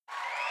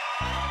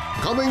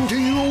Coming to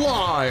you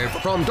live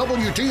from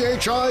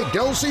WTHI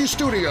Delsey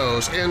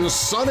Studios in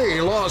sunny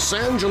Los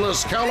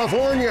Angeles,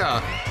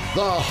 California,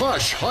 the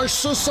Hush Hush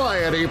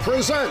Society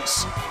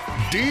presents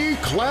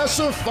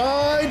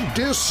Declassified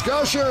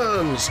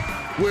Discussions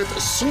with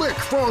Slick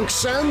Frank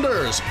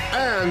Sanders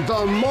and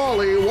the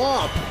Molly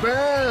Wop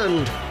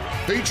Band,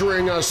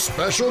 featuring a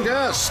special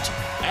guest.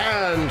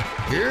 And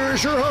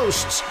here's your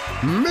hosts,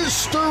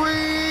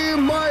 Mystery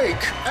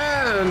Mike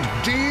and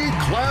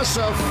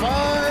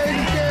Declassified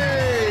Dave.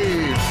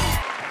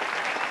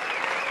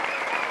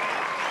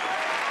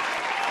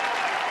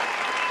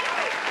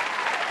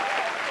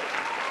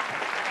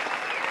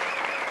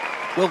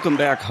 Welcome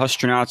back,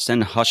 Hushstronauts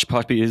and Hush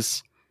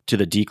Puppies, to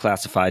the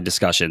Declassified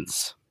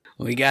Discussions.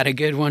 We got a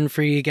good one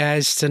for you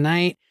guys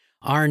tonight.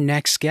 Our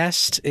next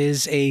guest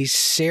is a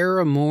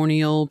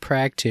ceremonial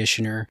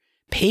practitioner,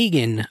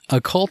 pagan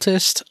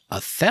occultist, a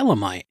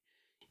Thelemite,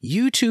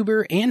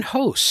 YouTuber, and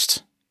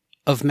host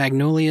of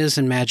Magnolias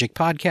and Magic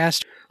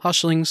podcast.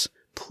 Hushlings,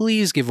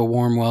 please give a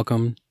warm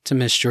welcome to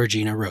Miss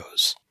Georgina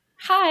Rose.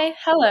 Hi,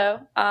 hello.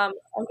 I'm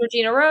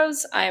Georgina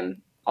Rose.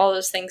 I'm all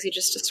those things you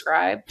just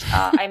described.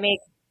 I make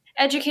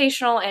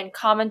educational and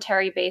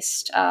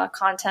commentary-based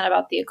content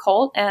about the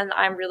occult, and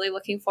I'm really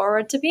looking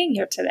forward to being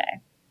here today.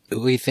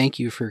 We thank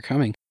you for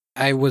coming.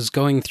 I was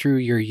going through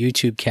your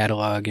YouTube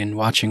catalog and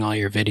watching all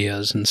your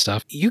videos and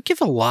stuff. You give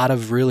a lot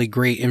of really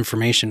great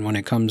information when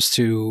it comes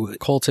to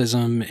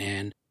occultism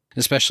and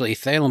especially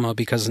Thelema,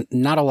 because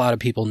not a lot of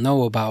people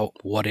know about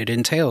what it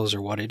entails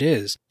or what it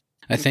is.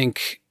 I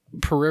think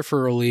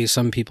peripherally,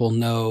 some people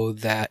know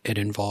that it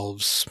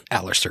involves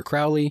Aleister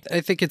Crowley.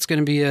 I think it's going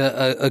to be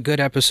a good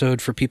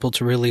episode for people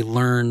to really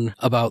learn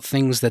about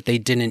things that they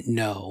didn't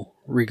know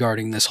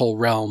regarding this whole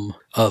realm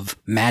of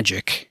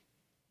magic.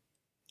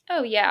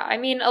 Oh, yeah. I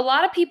mean, a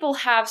lot of people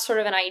have sort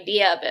of an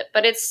idea of it,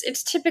 but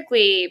it's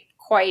typically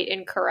quite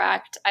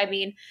incorrect. I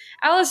mean,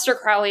 Aleister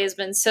Crowley has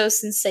been so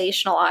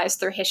sensationalized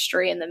through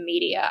history and the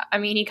media. I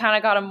mean, he kind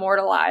of got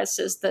immortalized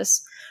as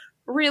this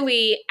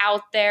really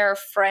out there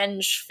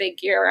fringe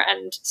figure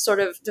and sort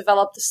of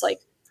developed this like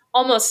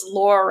almost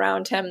lore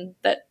around him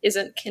that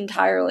isn't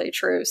entirely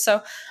true.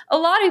 So a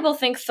lot of people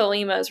think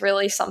Thelema is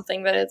really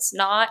something that it's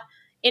not.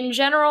 In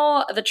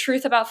general, the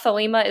truth about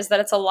Thelema is that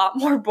it's a lot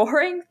more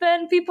boring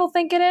than people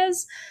think it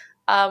is.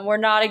 We're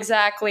not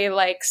exactly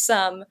like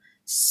some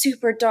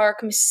super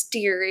dark,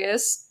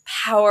 mysterious,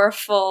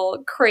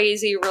 powerful,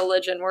 crazy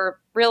religion. We're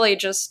really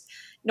just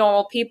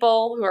normal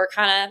people who are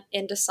kind of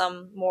into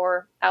some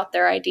more out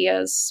there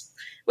ideas,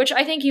 which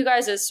I think you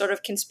guys as sort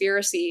of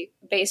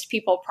conspiracy-based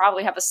people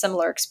probably have a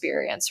similar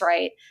experience,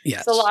 right?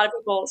 Yes. So a lot of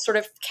people sort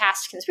of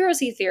cast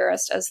conspiracy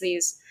theorists as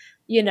these,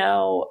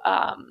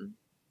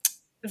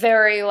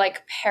 very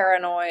like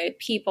paranoid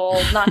people,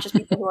 not just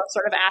people who are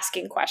sort of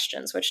asking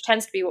questions, which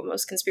tends to be what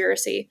most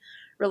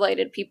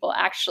conspiracy-related people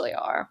actually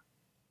are.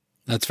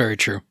 That's very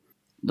true.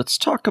 Let's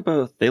talk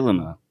about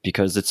Thelema,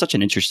 because it's such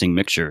an interesting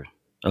mixture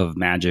of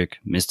magic,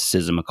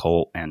 mysticism,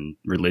 occult, and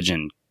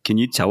religion. Can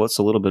you tell us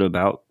a little bit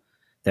about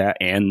that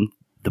and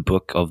the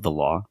Book of the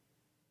Law?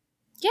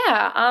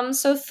 Yeah,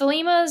 so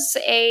Thelema's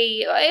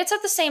it's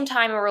at the same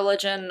time a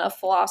religion, a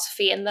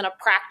philosophy, and then a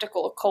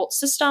practical occult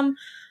system.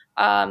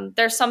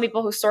 There's some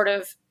people who sort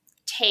of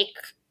take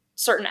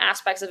certain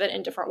aspects of it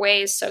in different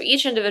ways, so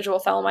each individual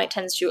Thelemite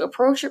tends to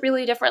approach it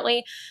really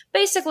differently.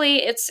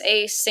 Basically, it's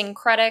a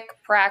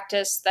syncretic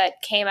practice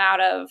that came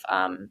out of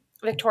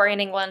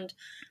Victorian England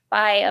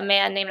by a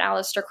man named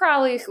Aleister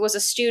Crowley, who was a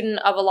student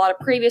of a lot of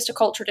previous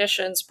occult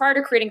traditions. Prior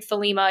to creating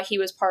Thelema, he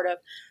was part of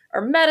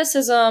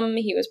Hermeticism,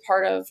 he was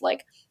part of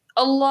like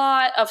a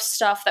lot of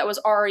stuff that was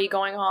already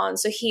going on,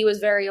 so he was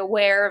very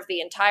aware of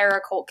the entire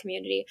occult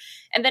community.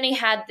 And then he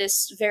had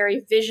this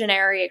very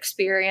visionary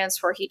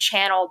experience where he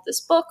channeled this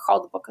book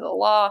called the Book of the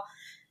Law.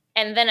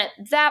 And then at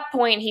that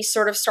point, he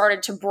sort of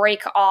started to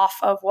break off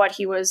of what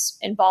he was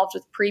involved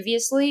with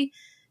previously,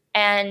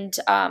 and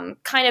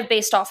kind of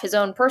based off his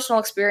own personal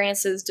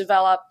experiences,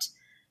 developed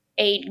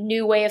a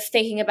new way of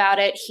thinking about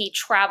it. He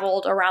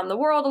traveled around the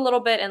world a little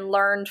bit and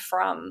learned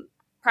from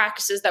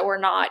practices that were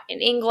not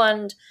in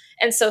England.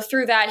 And so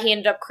through that, he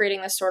ended up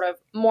creating this sort of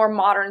more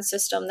modern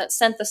system that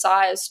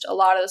synthesized a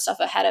lot of the stuff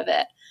ahead of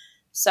it.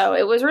 So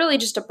it was really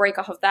just a break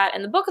off of that.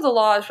 And the Book of the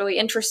Law is really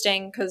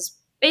interesting because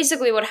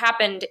basically what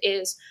happened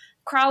is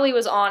Crowley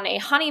was on a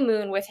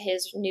honeymoon with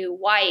his new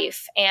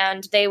wife,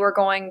 and they were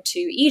going to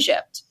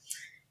Egypt.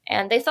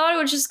 And they thought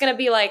it was just going to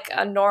be like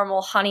a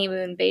normal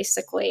honeymoon,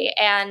 basically.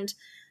 And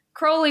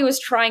Crowley was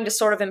trying to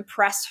sort of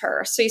impress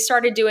her. So he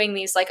started doing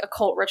these like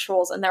occult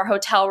rituals in their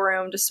hotel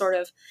room to sort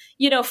of,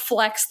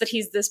 flex that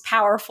he's this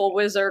powerful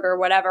wizard or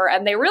whatever.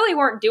 And they really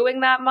weren't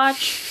doing that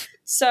much.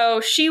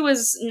 So she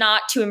was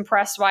not too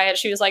impressed by it.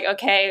 She was like,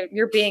 okay,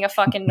 you're being a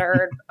fucking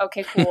nerd.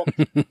 Okay, cool.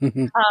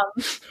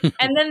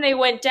 And then they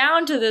went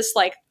down to this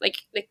like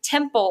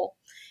temple,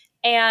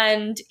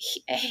 and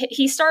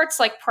he starts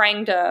like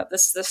praying to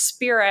this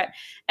spirit.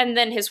 And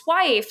then his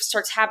wife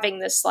starts having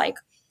this like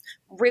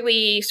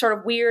really sort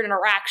of weird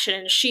interaction.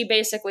 And she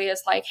basically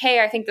is like,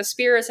 hey, I think the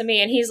spirit's in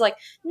me. And he's like,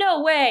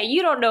 no way,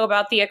 you don't know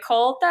about the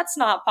occult. That's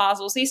not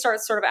possible. So he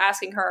starts sort of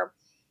asking her,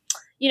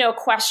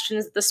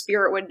 questions that the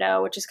spirit would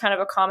know, which is kind of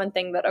a common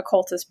thing that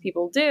occultist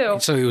people do.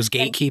 So he was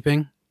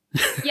gatekeeping?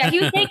 Yeah, he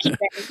was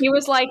gatekeeping. He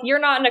was like, you're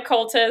not an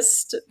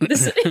occultist. He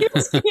was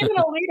an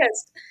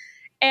elitist.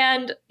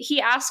 And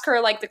he asked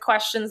her like the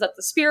questions that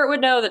the spirit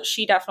would know that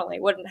she definitely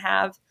wouldn't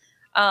have.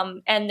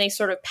 And they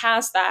sort of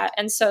passed that.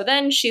 And so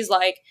then she's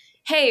like,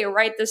 hey,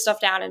 write this stuff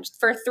down. And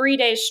for 3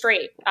 days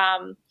straight,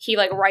 he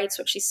like writes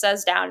what she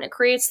says down. And it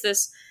creates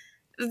this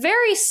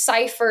very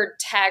ciphered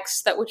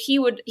text that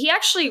he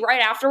actually right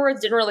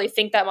afterwards didn't really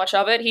think that much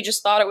of it. He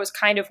just thought it was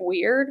kind of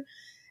weird.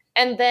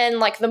 And then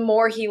like the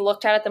more he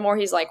looked at it, the more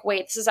he's like,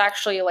 wait, this is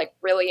actually like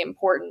really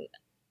important.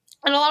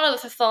 And a lot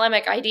of the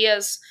Thelemic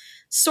ideas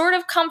sort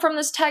of come from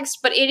this text,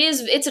 but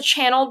it's a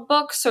channeled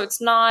book. So it's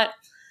not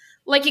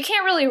like you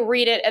can't really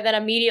read it and then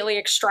immediately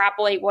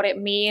extrapolate what it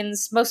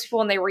means. Most people,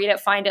 when they read it,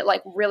 find it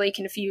like really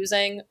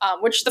confusing.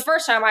 Which the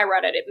first time I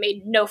read it, it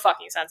made no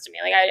fucking sense to me.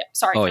 Like,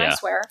 I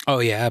swear? Oh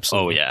yeah,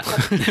 absolutely. Oh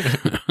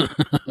yeah.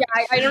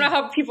 Yeah, I don't know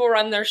how people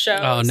run their shows.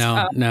 Oh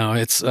no,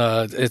 it's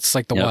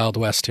like the Wild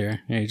West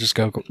here. Yeah, you just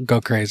go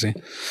crazy.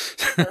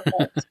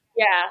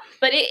 Yeah,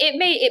 but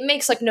it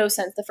makes like no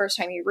sense the first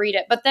time you read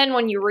it. But then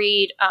when you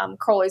read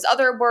Crowley's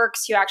other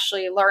works, you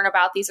actually learn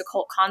about these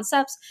occult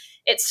concepts.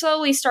 It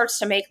slowly starts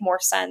to make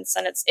more sense,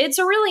 and it's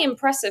a really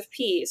impressive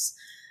piece.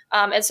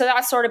 And so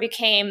that sort of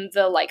became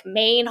the like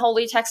main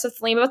holy text of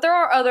Thelema. But there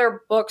are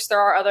other books, there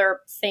are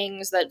other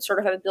things that sort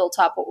of have built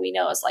up what we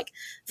know as like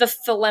the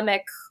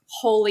Thelemic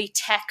holy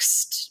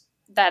text,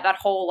 that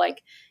whole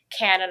like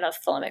canon of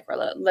Thelemic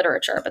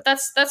literature. But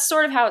that's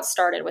sort of how it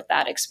started with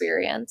that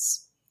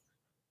experience.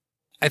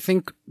 I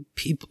think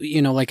people,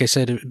 like I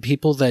said,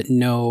 people that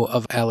know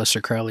of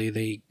Aleister Crowley,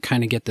 they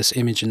kind of get this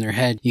image in their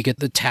head. You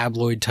get the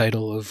tabloid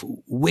title of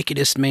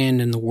wickedest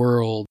man in the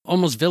world,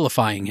 almost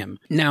vilifying him.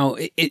 Now,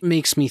 it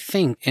makes me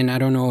think, and I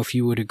don't know if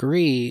you would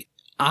agree,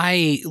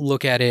 I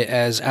look at it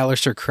as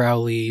Aleister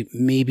Crowley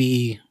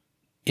maybe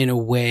in a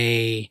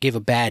way gave a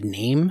bad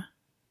name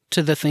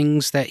to the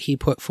things that he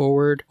put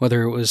forward,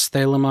 whether it was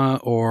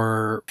Thelema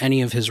or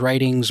any of his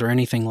writings or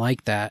anything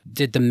like that.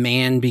 Did the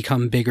man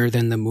become bigger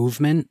than the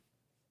movement?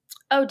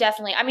 Oh,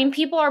 definitely. I mean,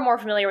 people are more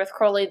familiar with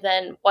Crowley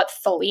than what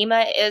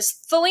Thelema is.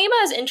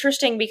 Thelema is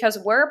interesting because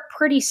we're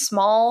pretty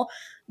small,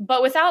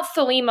 but without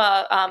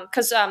Thelema,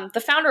 because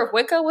the founder of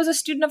Wicca was a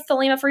student of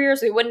Thelema for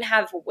years, we wouldn't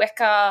have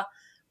Wicca.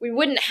 We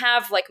wouldn't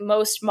have like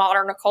most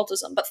modern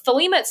occultism, but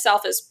Thelema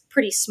itself is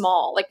pretty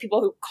small, like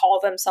people who call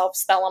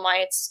themselves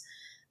Thelemites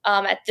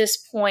at this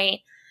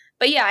point.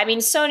 But yeah, I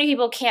mean, so many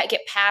people can't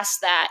get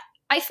past that.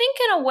 I think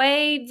in a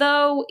way,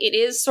 though, it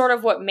is sort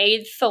of what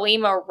made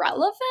Thelema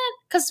relevant.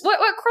 Because what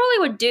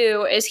Crowley would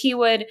do is he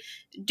would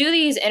do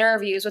these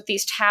interviews with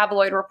these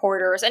tabloid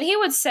reporters, and he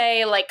would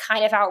say, like,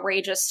 kind of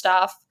outrageous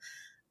stuff.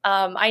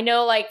 I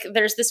know, like,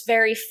 there's this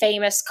very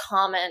famous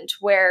comment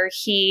where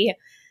he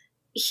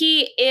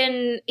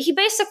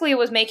basically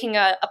was making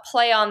a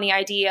play on the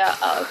idea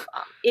of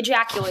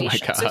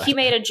ejaculation. Oh, so he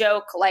made a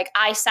joke like,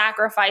 I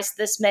sacrificed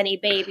this many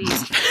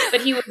babies, but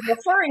he was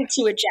referring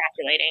to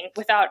ejaculating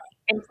without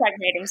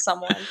impregnating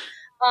someone.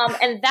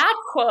 And that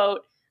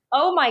quote,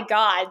 oh my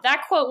God,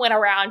 that quote went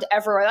around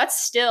everywhere. That's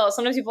still,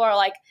 sometimes people are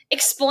like,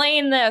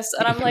 explain this.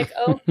 And I'm like,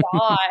 oh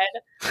God.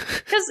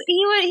 Because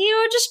he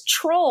would just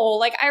troll.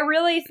 Like, I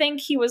really think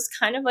he was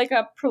kind of like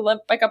a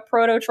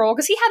proto-troll,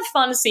 because he had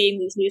fun seeing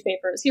these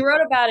newspapers. He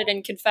wrote about it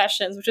in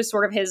Confessions, which is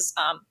sort of his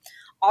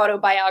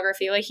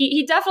autobiography. Like,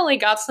 he definitely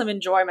got some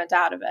enjoyment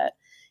out of it.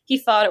 He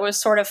thought it was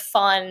sort of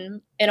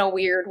fun in a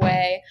weird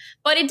way.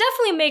 But it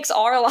definitely makes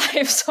our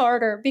lives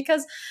harder,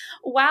 because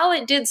while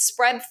it did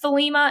spread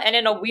Thelema and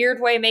in a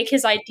weird way make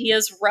his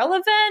ideas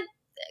relevant,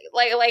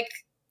 like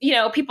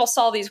people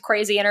saw these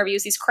crazy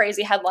interviews, these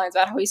crazy headlines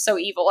about how he's so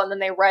evil, and then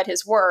they read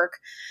his work.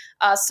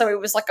 So it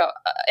was like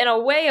in a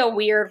way, a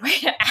weird way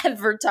to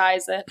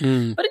advertise it. But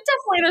it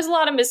definitely, there's a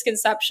lot of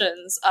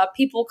misconceptions.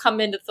 People come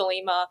into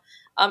Thelema.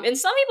 And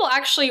some people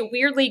actually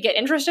weirdly get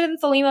interested in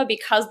Thelema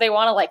because they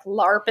want to like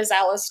LARP as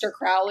Aleister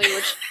Crowley,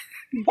 which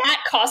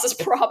that causes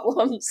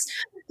problems,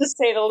 to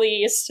say the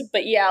least.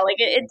 But yeah, like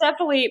it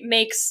definitely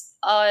makes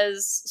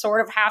us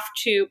sort of have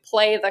to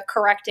play the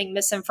correcting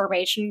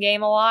misinformation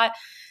game a lot.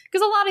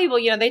 Because a lot of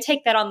people, they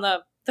take that on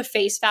the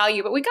face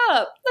value. But we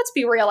gotta, let's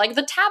be real, like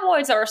the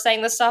tabloids that were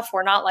saying this stuff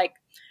were not like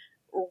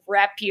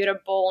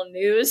reputable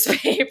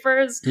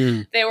newspapers.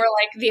 They were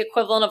like the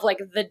equivalent of like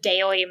the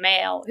Daily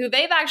Mail, who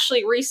they've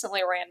actually recently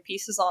ran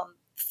pieces on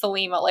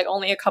Thelema like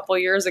only a couple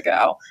years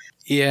ago.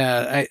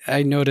 Yeah,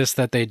 I noticed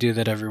that they do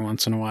that every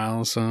once in a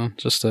while, so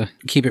just to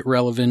keep it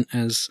relevant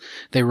as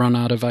they run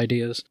out of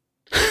ideas.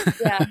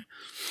 Yeah.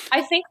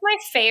 I think my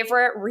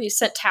favorite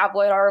recent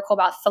tabloid article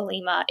about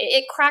Thelema,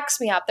 it cracks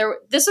me up.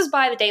 This is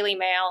by the Daily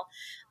Mail.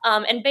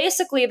 And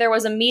basically there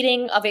was a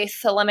meeting of a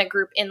Thelemic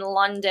group in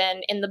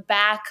London in the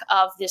back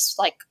of this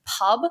like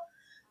pub.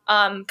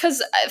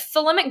 Because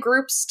Thelemic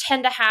groups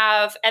tend to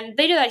have, and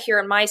they do that here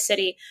in my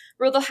city,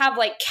 where they'll have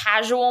like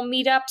casual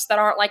meetups that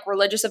aren't like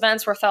religious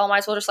events, where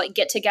Thelemites will just like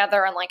get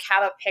together and like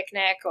have a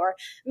picnic or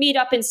meet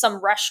up in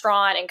some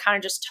restaurant and kind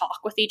of just talk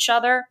with each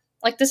other.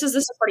 Like this is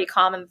a pretty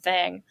common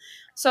thing.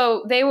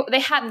 So they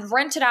had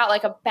rented out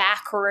like a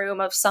back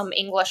room of some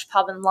English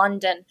pub in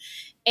London,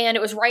 and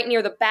it was right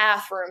near the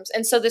bathrooms.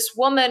 And so this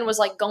woman was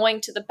like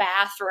going to the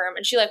bathroom,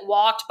 and she like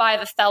walked by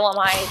the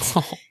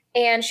Thelemites.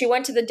 And she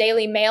went to the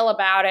Daily Mail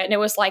about it, and it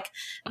was like,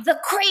 the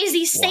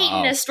crazy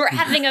Satanists were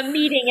having a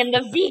meeting in the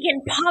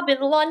vegan pub in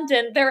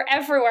London. They're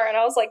everywhere. And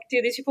I was like,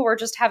 dude, these people were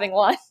just having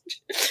lunch.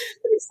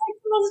 It's like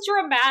the most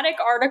dramatic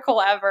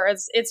article ever.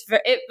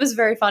 It was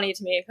very funny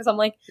to me because I'm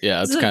like,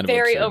 yeah, this is a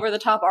very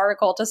over-the-top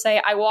article to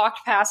say I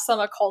walked past some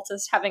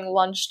occultists having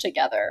lunch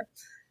together.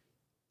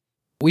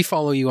 We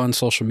follow you on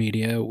social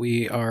media.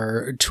 We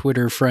are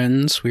Twitter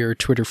friends. We are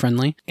Twitter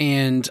friendly.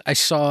 And I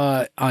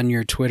saw on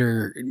your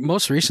Twitter,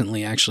 most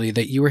recently actually,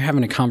 that you were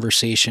having a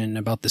conversation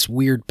about this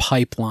weird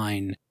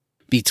pipeline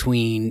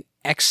between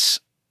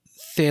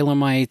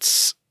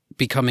ex-Thelemites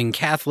becoming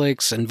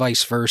Catholics and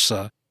vice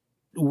versa.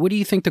 What do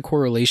you think the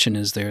correlation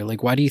is there?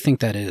 Like, why do you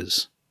think that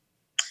is?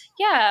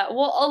 Yeah,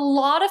 well, a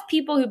lot of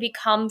people who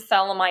become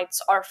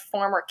Thelemites are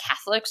former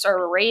Catholics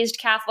or raised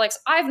Catholics.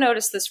 I've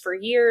noticed this for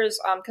years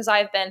because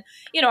I've been,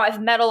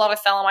 I've met a lot of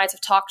Thelemites,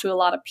 I've talked to a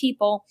lot of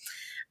people.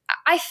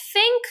 I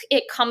think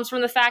it comes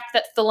from the fact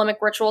that Thelemic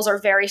rituals are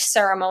very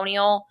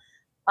ceremonial.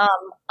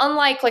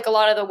 Unlike like a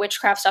lot of the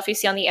witchcraft stuff you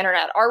see on the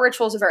internet, our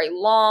rituals are very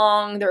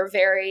long. They're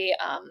very,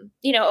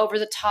 over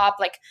the top.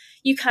 Like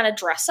you kind of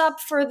dress up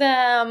for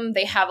them.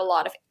 They have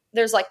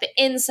there's like the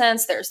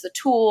incense, there's the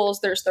tools,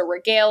 there's the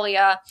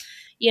regalia.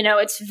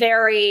 It's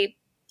very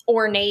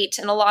ornate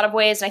in a lot of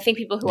ways. And I think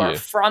people who are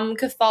from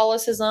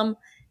Catholicism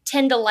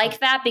tend to like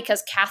that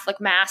because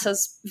Catholic Mass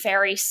is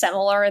very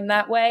similar in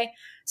that way.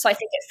 So I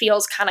think it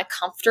feels kind of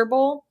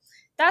comfortable.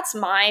 That's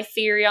my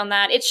theory on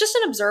that. It's just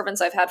an observance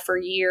I've had for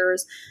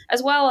years,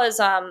 as well as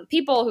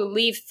people who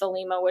leave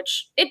Thelema,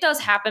 which it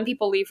does happen.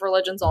 People leave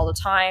religions all the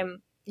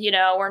time.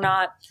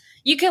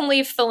 You can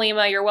leave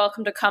Thelema, you're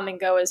welcome to come and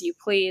go as you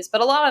please,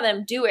 but a lot of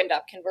them do end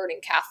up converting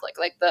Catholic,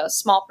 like the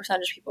small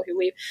percentage of people who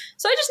leave.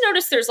 So I just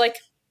noticed there's like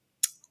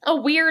a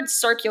weird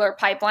circular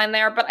pipeline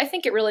there, but I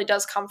think it really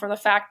does come from the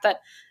fact that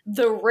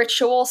the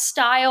ritual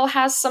style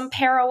has some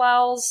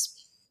parallels.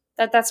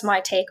 That's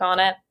my take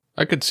on it.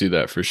 I could see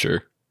that for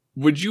sure.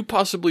 Would you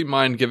possibly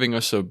mind giving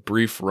us a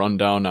brief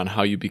rundown on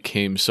how you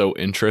became so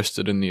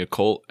interested in the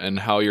occult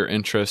and how your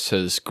interest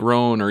has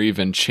grown or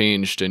even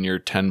changed in your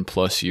 10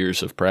 plus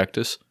years of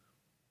practice?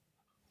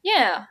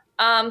 Yeah.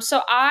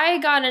 So I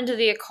got into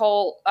the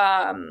occult,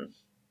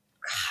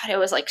 it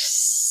was like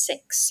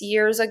 6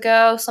 years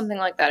ago, something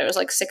like that. It was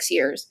like 6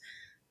 years.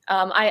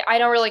 I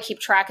don't really keep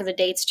track of the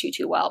dates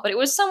too well, but it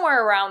was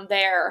somewhere around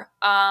there.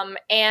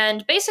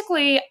 And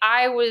basically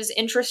I was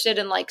interested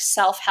in like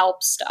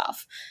self-help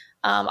stuff.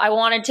 I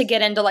wanted to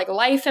get into like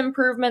life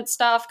improvement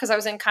stuff because I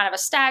was in kind of a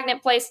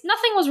stagnant place.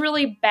 Nothing was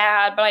really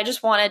bad, but I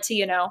just wanted to,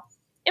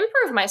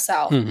 improve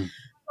myself. Mm-hmm.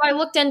 I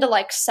looked into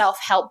like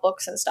self-help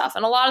books and stuff,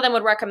 and a lot of them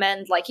would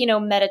recommend like,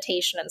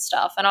 meditation and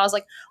stuff. And I was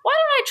like, why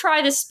don't I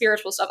try this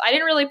spiritual stuff? I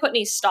didn't really put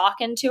any stock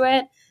into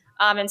it.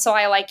 And so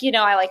I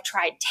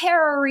tried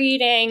tarot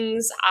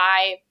readings.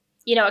 I,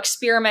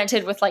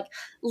 experimented with like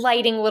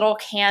lighting little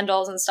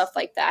candles and stuff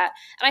like that.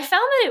 And I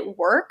found that it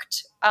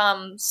worked.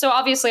 So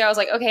obviously I was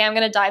like, okay, I'm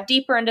going to dive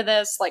deeper into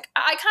this. Like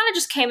I kind of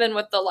just came in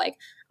with the like,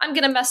 I'm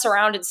going to mess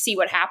around and see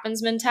what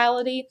happens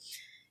mentality.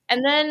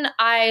 And then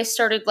I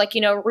started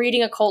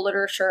reading occult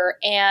literature,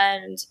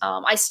 and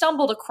I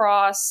stumbled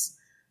across,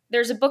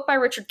 there's a book by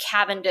Richard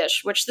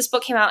Cavendish, which this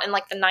book came out in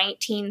like the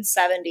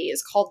 1970s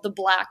called The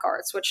Black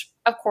Arts, which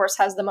of course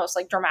has the most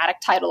like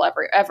dramatic title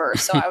ever.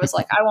 So I was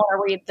like, I want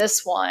to read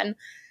this one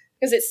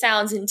because it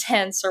sounds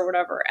intense or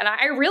whatever. And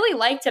I really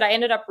liked it. I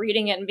ended up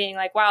reading it and being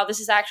like, wow,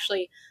 this is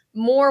actually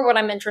more what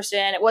I'm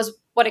interested in. It was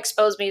what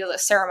exposed me to the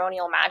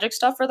ceremonial magic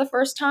stuff for the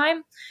first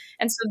time.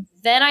 And so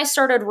then I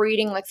started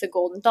reading like the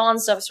Golden Dawn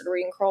stuff, I started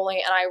reading Crowley,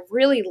 and I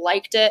really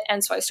liked it.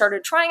 And so I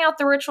started trying out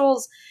the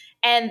rituals,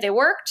 and they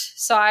worked.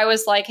 So I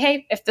was like,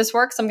 hey, if this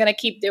works, I'm going to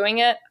keep doing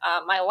it.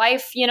 My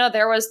life,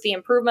 there was the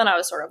improvement I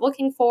was sort of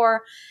looking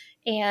for.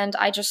 And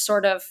I just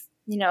sort of,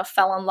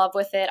 fell in love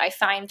with it. I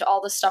find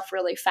all this stuff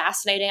really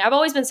fascinating. I've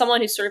always been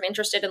someone who's sort of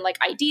interested in like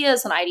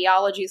ideas and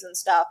ideologies and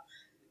stuff.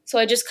 So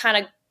I just kind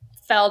of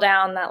fell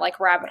down that like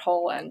rabbit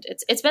hole, and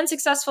it's been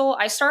successful.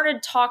 I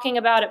started talking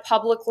about it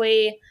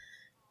publicly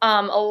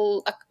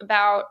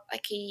about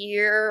like a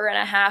year and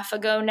a half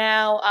ago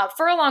now.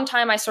 For a long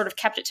time, I sort of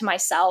kept it to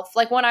myself.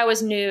 Like when I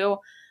was new,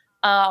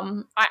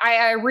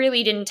 I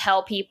really didn't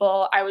tell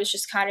people. I was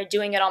just kind of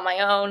doing it on my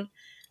own.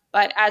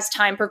 But as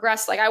time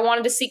progressed, like I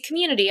wanted to seek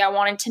community. I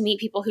wanted to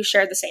meet people who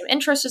shared the same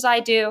interests as I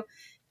do.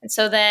 And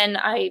so then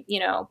I,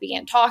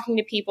 began talking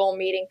to people,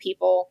 meeting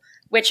people,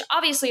 which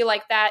obviously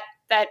like that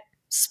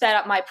sped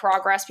up my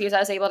progress because I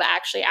was able to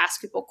actually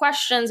ask people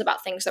questions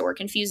about things that were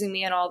confusing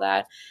me and all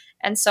that.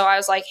 And so I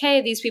was like,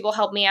 hey, these people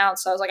helped me out.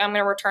 So I was like, I'm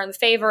going to return the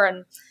favor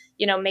and,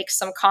 make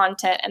some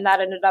content, and that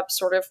ended up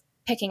sort of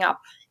picking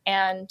up.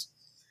 And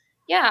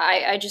yeah,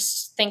 I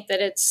just think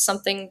that it's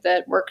something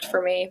that worked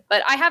for me.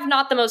 But I have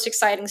not the most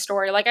exciting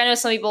story. Like, I know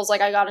some people's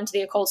like, I got into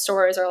the occult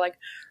stories are like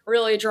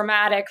really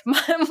dramatic.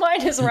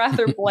 Mine is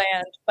rather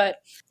bland, but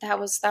that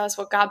was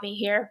what got me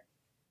here.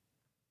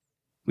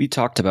 We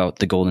talked about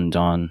the Golden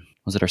Dawn.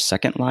 Was it our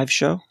second live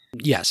show?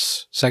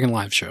 Yes, second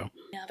live show.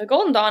 Yeah, the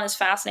Golden Dawn is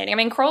fascinating. I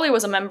mean, Crowley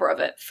was a member of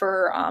it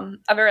for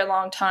a very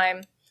long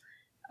time.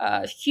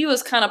 He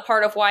was kind of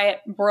part of why it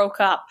broke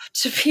up,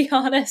 to be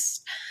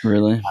honest.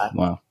 Really?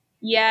 Wow.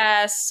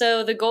 Yeah,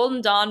 so the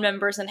Golden Dawn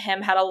members and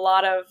him had a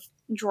lot of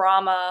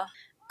drama.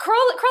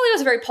 Crowley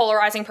was a very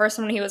polarizing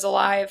person when he was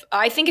alive.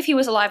 I think if he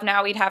was alive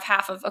now, he'd have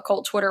half of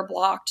occult Twitter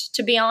blocked,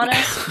 to be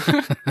honest.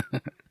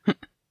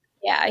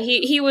 Yeah,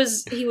 he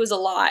was a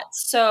lot.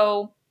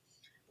 So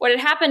what had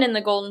happened in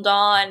the Golden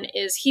Dawn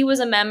is he was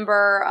a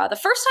member. The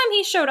first time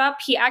he showed up,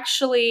 he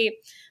actually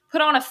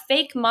put on a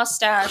fake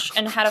mustache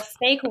and had a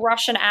fake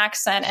Russian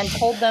accent and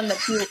told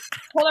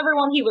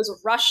everyone he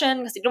was Russian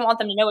because he didn't want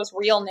them to know his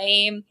real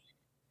name,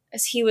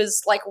 as he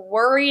was like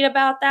worried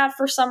about that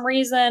for some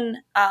reason.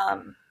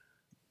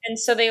 And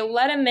so they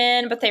let him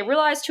in, but they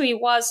realized who he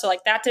was, so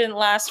like that didn't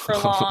last for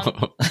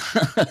long.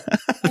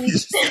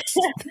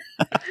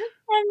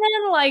 And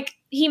then, like,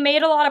 he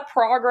made a lot of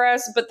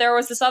progress, but there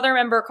was this other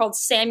member called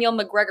Samuel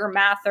McGregor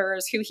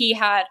Mathers, who he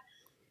had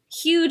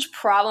huge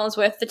problems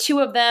with. The two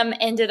of them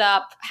ended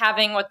up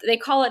having what they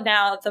call it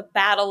now, the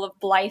Battle of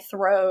Blythe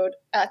Road,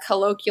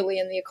 colloquially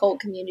in the occult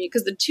community,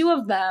 because the two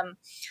of them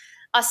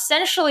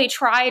essentially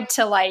tried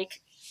to,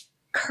 like,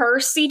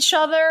 curse each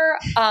other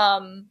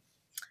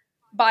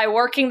by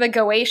working the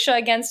Goetia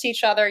against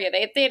each other. Yeah,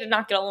 they did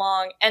not get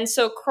along. And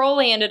so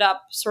Crowley ended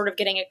up sort of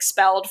getting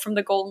expelled from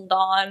the Golden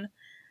Dawn.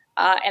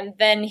 And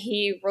then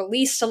he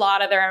released a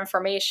lot of their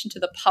information to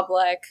the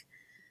public.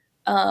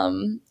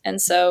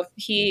 And so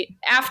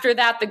after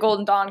that, the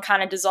Golden Dawn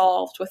kind of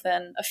dissolved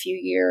within a few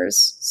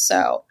years.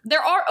 So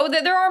there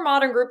are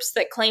modern groups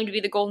that claim to be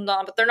the Golden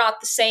Dawn, but they're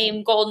not the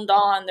same Golden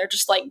Dawn. They're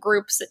just like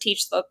groups that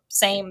teach the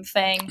same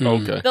thing.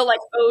 Okay. The like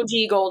OG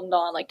Golden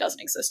Dawn like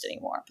doesn't exist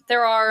anymore. But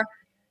there are.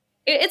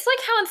 It's like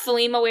how in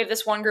Thelema we have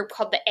this one group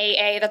called the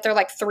AA, that they're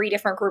like 3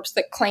 different groups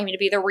that claim to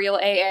be the real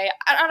AA.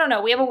 I don't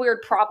know. We have a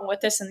weird problem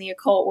with this in the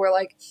occult where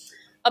like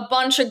a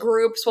bunch of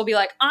groups will be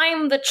like,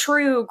 I'm the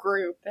true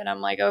group. And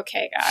I'm like,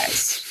 okay,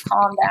 guys,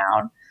 calm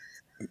down.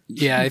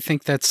 Yeah, I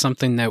think that's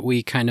something that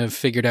we kind of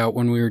figured out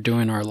when we were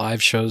doing our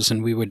live shows,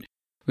 and we would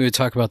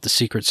talk about the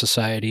secret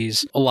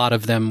societies. A lot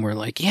of them were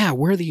like, yeah,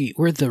 we're the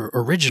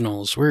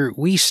originals.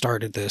 We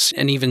started this,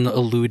 and even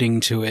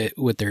alluding to it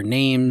with their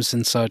names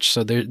and such.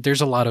 So there's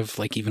a lot of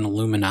like even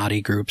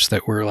Illuminati groups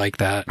that were like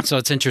that. So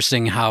it's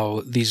interesting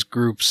how these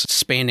groups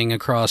spanning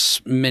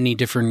across many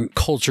different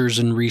cultures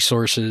and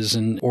resources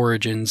and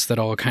origins that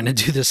all kind of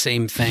do the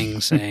same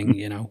thing, saying,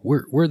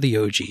 we're the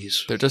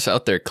OGs. They're just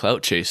out there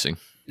clout chasing.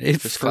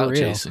 It's for real.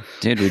 Chasing.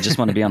 Dude, we just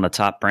want to be on the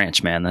top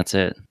branch, man. That's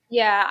it.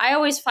 Yeah, I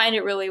always find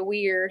it really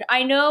weird.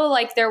 I know,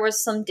 like, there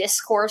was some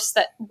discourse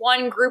that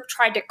one group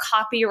tried to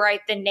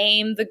copyright the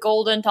name The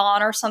Golden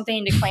Dawn or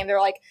something to claim they're,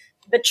 like,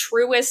 the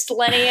truest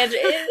lineage.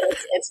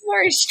 It's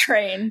very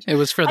strange. It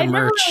was for the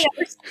merch.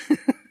 Really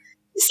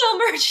so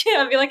merch,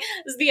 yeah. I'd be like,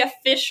 this is the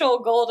official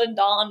Golden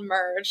Dawn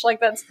merch. Like,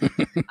 that's...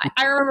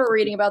 I remember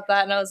reading about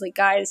that, and I was like,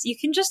 guys, you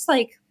can just,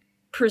 like,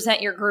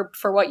 present your group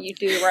for what you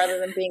do rather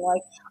than being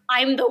like,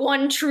 I'm the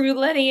one true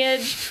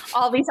lineage.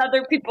 All these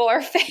other people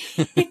are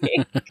fake.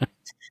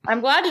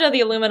 I'm glad to know the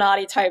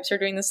Illuminati types are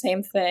doing the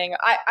same thing.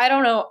 I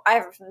don't know.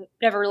 I've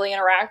never really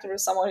interacted with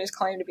someone who's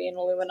claimed to be an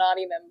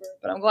Illuminati member,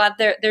 but I'm glad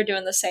they're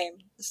doing the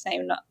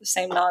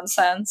same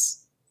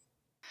nonsense.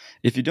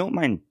 If you don't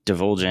mind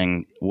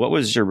divulging, what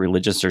was your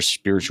religious or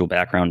spiritual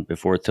background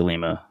before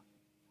Thelema?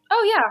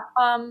 Oh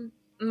yeah.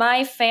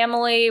 My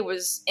family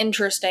was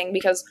interesting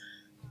because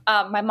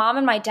my mom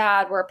and my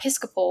dad were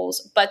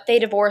Episcopals, but they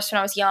divorced when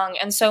I was young.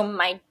 And so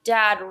my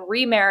dad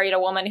remarried a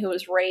woman who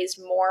was raised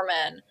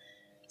Mormon.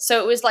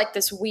 So it was like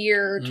this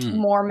weird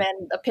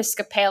Mormon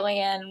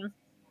Episcopalian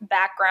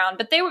background.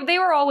 But they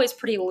were always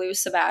pretty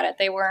loose about it.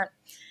 They weren't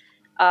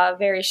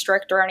very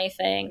strict or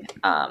anything.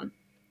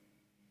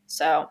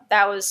 So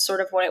that was sort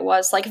of what it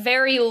was. Like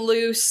very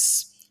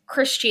loose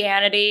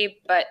Christianity,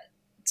 but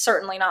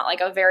certainly not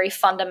like a very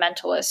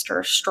fundamentalist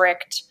or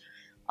strict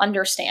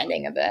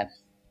understanding of it.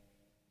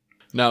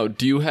 Now,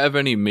 do you have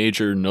any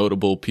major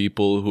notable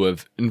people who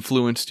have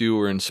influenced you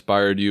or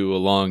inspired you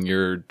along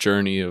your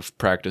journey of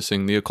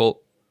practicing the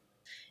occult?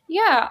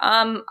 Yeah,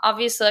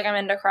 obviously, like I'm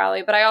into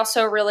Crowley, but I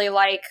also really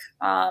like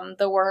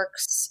the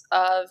works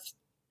of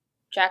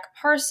Jack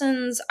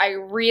Parsons. I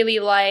really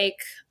like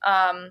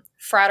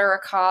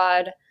Frater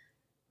Akkad.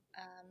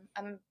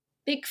 I'm a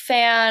big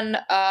fan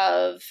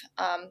of.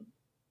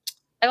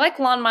 I like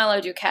Lon Milo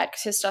Duquette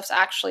because his stuff's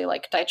actually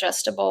like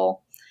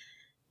digestible.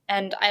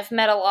 And I've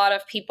met a lot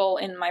of people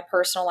in my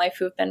personal life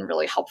who've been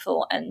really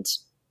helpful and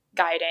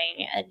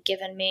guiding and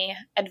given me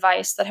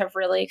advice that have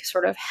really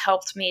sort of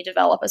helped me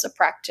develop as a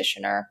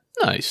practitioner.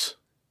 Nice.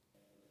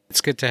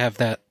 It's good to have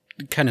that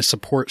kind of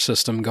support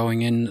system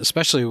going in,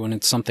 especially when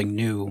it's something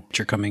new that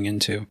you're coming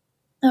into.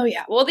 Oh,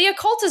 yeah. Well, the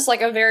occult is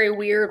like a very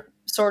weird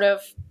sort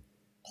of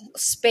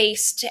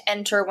space to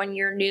enter when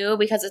you're new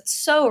because it's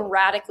so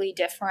radically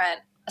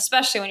different,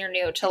 especially when you're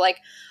new to like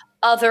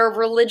other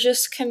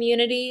religious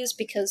communities,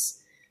 because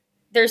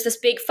there's this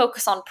big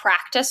focus on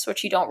practice,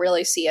 which you don't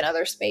really see in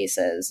other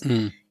spaces.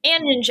 And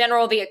in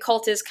general, the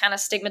occult is kind of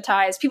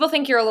stigmatized. People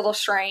think you're a little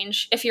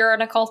strange if you're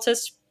an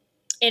occultist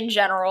in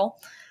general.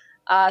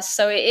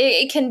 So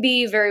it can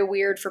be very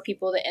weird for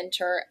people to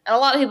enter. And a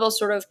lot of people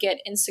sort of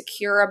get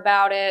insecure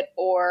about it,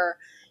 or,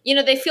 you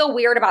know, they feel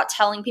weird about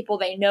telling people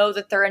they know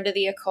that they're into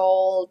the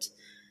occult.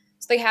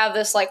 So they have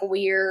this like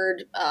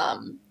weird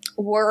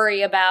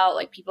worry about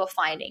like people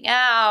finding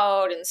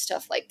out and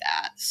stuff like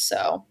that.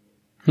 So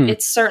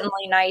it's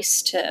certainly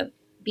nice to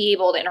be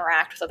able to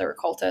interact with other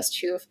occultists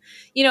who've,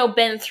 you know,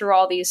 been through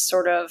all these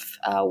sort of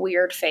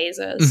weird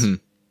phases.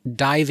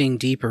 Diving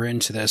deeper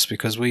into this,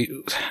 because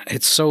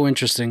it's so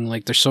interesting.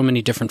 Like, there's so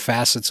many different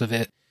facets of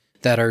it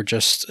that are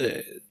just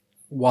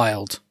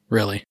wild,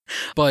 really.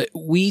 But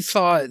we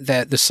thought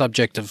that the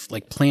subject of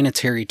like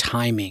planetary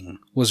timing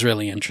was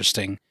really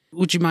interesting.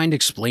 Would you mind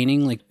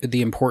explaining like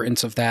the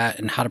importance of that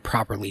and how to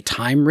properly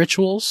time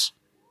rituals?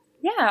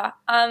 Yeah.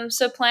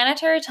 So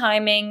planetary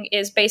timing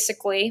is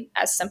basically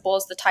as simple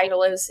as the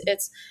title is.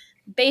 It's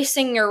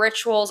basing your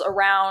rituals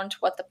around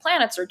what the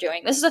planets are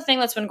doing. This is a thing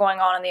that's been going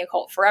on in the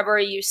occult forever.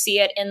 You see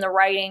it in the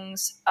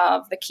writings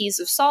of the Keys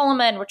of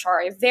Solomon, which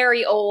are a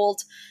very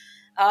old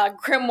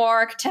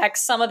grimoire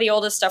text, some of the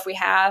oldest stuff we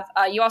have.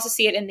 You also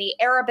see it in the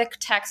Arabic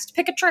text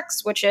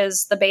Picatrix, which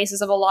is the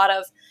basis of a lot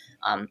of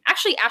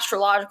actually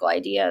astrological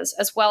ideas,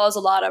 as well as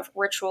a lot of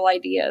ritual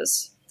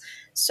ideas.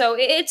 So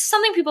it's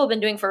something people have been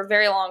doing for a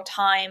very long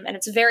time, and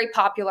it's very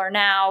popular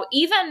now,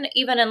 even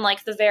in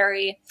like the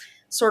very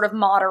sort of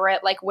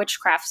moderate like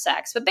witchcraft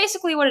sects. But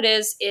basically what it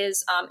is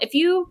if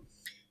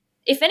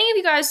any of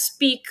you guys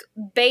speak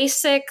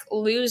basic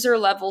loser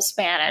level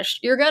Spanish,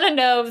 you're going to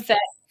know that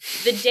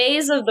the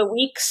days of the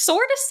week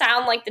sort of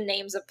sound like the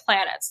names of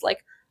planets.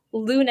 Like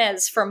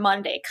lunes for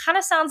Monday kind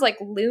of sounds like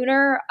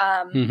lunar.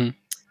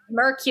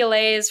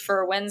 Mercules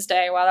for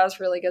Wednesday. Wow, that was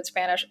really good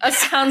Spanish. It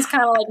sounds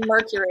kind of like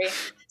Mercury.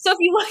 So if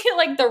you look at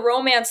like the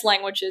Romance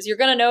languages, you're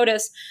going to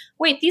notice,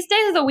 wait, these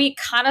days of the week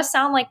kind of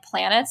sound like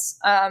planets.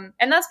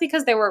 And that's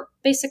because they were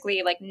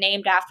basically like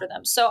named after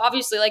them. So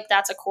obviously like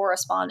that's a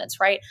correspondence,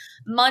 right?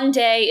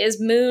 Monday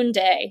is Moon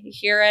Day. You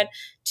hear it.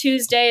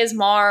 Tuesday is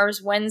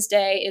Mars.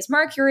 Wednesday is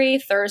Mercury.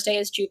 Thursday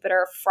is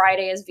Jupiter.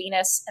 Friday is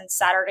Venus. And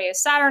Saturday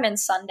is Saturn. And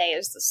Sunday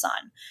is the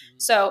Sun.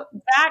 So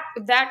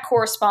that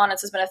correspondence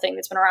has been a thing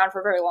that's been around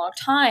for a very long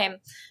time.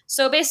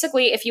 So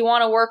basically, if you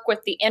want to work with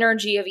the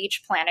energy of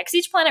each planet, because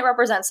each planet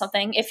represents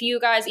something. If you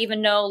guys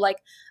even know like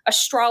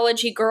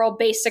astrology girl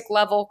basic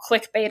level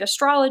clickbait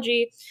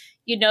astrology,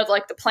 you know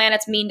like the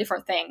planets mean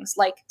different things.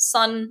 Like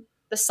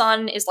the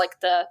sun is like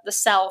the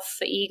self,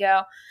 the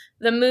ego.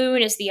 The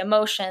moon is the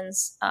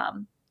emotions.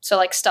 So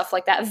like stuff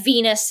like that.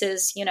 Venus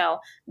is, you know,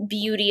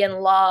 beauty and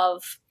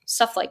love,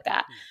 stuff like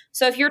that.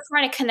 So if you're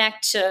trying to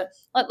connect to,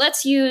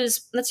 let's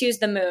use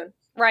the moon,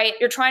 right?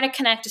 You're trying to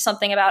connect to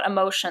something about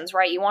emotions,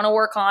 right? You want to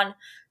work on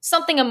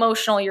something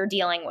emotional you're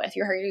dealing with.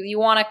 You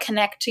want to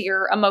connect to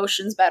your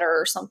emotions better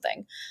or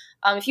something.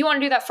 If you want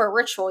to do that for a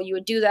ritual, you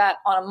would do that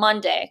on a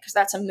Monday because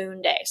that's a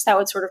moon day. So that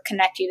would sort of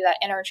connect you to that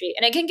energy.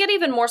 And it can get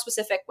even more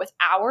specific with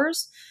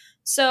hours.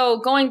 So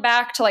going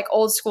back to like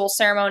old school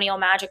ceremonial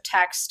magic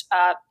text,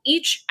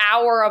 each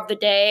hour of the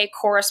day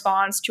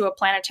corresponds to a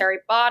planetary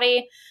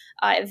body.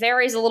 It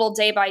varies a little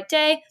day by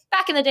day.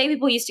 Back in the day,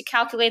 people used to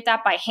calculate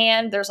that by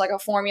hand. There's like a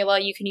formula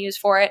you can use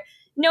for it.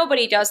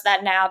 Nobody does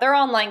that now. There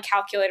are online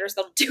calculators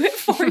that'll do it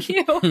for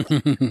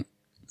you.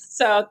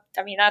 So,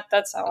 I mean,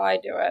 that's how I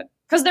do it.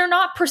 Because they're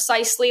not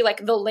precisely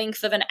like the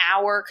length of an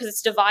hour, because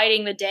it's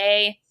dividing the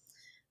day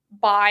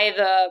by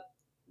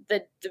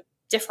the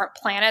different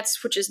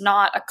planets, which is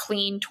not a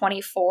clean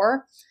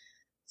 24.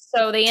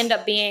 So they end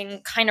up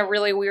being kind of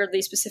really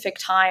weirdly specific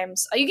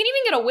times. You can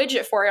even get a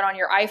widget for it on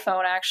your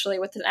iPhone, actually,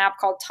 with an app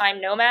called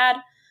Time Nomad.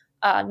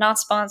 Not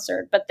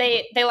sponsored, but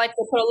they like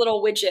to put a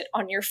little widget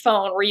on your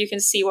phone where you can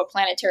see what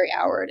planetary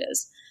hour it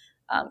is.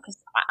 Because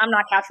I'm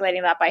not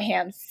calculating that by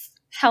hand.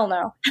 Hell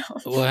no.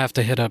 We'll have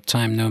to hit up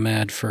Time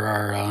Nomad for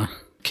our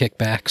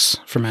kickbacks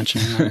for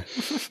mentioning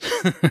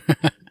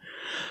that.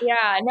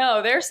 Yeah,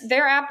 no,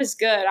 their app is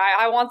good.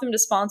 I want them to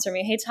sponsor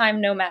me. Hey, Time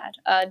Nomad,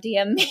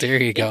 DM me.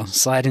 There you go.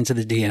 Slide into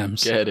the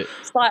DMs. Get it.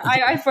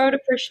 I would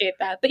appreciate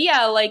that. But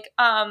yeah, like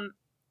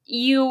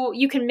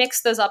you can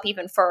mix those up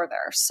even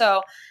further.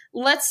 So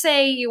let's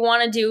say you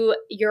want to do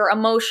your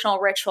emotional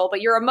ritual,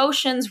 but your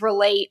emotions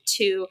relate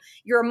to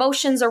your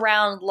emotions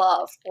around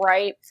love,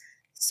 right?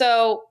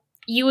 So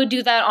you would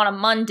do that on a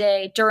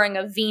Monday during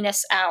a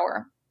Venus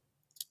hour.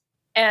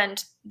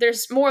 And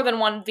there's more than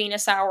one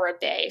Venus hour a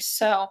day.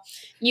 So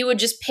you would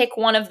just pick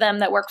one of them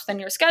that works within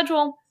your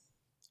schedule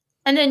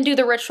and then do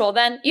the ritual.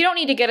 Then you don't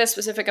need to get as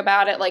specific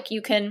about it. Like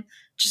you can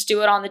just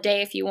do it on the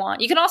day if you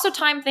want. You can also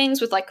time things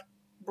with like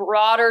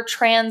broader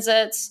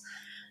transits.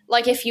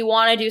 like if you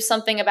want to do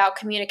something about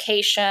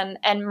communication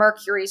and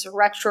Mercury's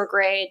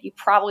retrograde, you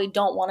probably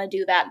don't want to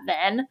do that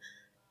then.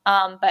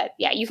 But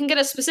yeah, you can get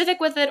as specific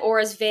with it or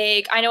as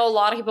vague. I know a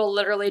lot of people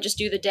literally just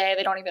do the day.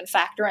 They don't even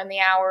factor in the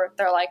hour.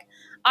 They're like,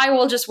 I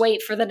will just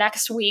wait for the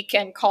next week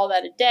and call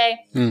that a day.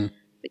 But,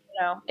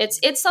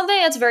 it's something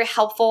that's very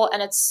helpful,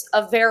 and it's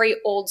a very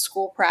old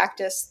school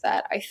practice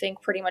that I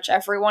think pretty much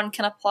everyone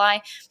can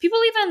apply. People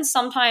even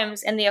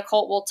sometimes in the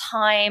occult will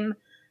time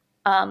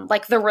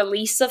like the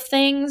release of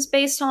things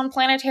based on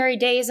planetary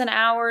days and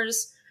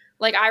hours.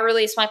 Like I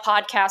release my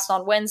podcast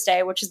on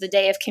Wednesday, which is the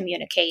day of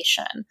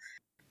communication.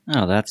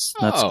 Oh, that's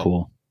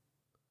cool.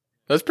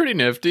 That's pretty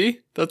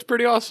nifty. That's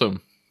pretty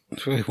awesome.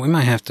 We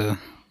might have to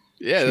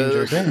change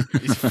our day.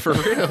 For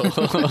real.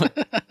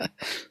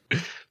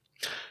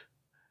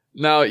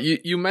 Now,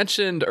 you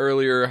mentioned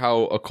earlier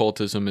how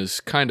occultism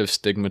is kind of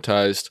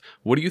stigmatized.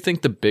 What do you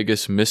think the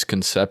biggest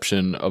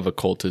misconception of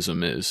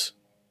occultism is?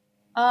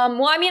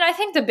 Well, I mean, I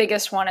think the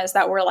biggest one is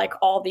that we're like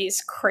all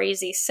these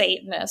crazy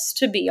Satanists,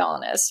 to be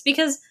honest,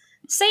 because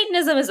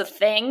Satanism is a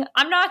thing.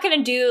 I'm not going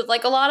to do,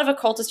 like, a lot of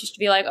occultists used to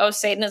be like, oh,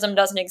 Satanism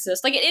doesn't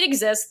exist. Like, it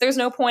exists. There's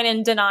no point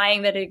in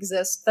denying that it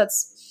exists.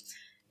 That's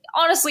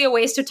honestly a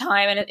waste of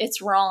time, and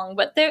it's wrong.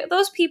 But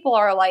those people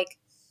are, like,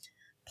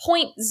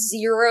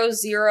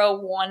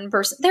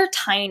 0.001%. They're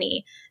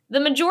tiny. The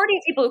majority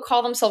of people who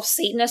call themselves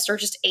Satanists are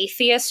just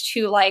atheists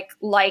who, like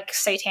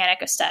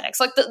satanic aesthetics.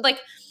 Like,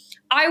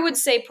 I would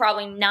say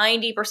probably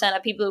 90%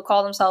 of people who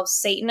call themselves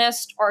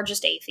Satanist are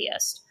just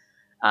atheists.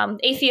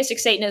 Atheistic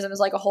Satanism is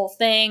like a whole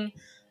thing.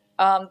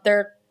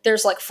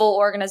 There's like full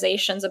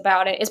organizations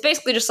about it. It's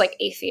basically just like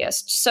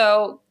atheists.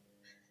 So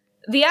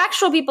the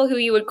actual people who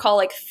you would call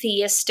like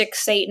theistic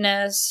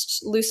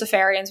Satanists,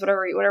 Luciferians,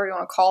 whatever you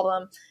want to call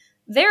them,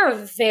 they're a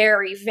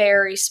very,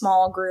 very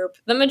small group.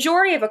 The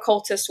majority of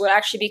occultists would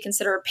actually be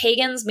considered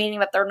pagans, meaning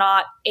that they're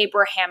not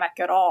Abrahamic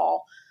at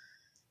all.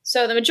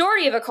 So the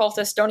majority of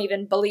occultists don't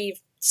even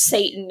believe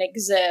Satan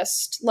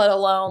exists, let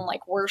alone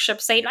like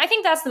worship Satan. I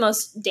think that's the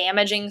most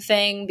damaging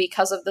thing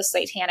because of the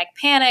satanic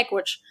panic,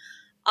 which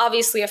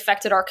obviously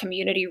affected our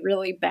community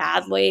really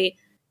badly.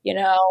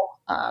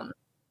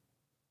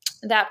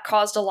 That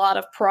caused a lot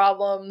of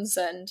problems.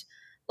 And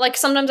like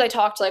sometimes I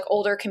talk to like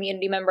older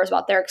community members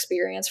about their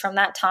experience from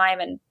that time,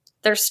 and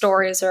their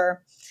stories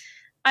are,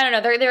 I don't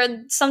know,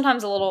 they're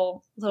sometimes a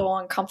little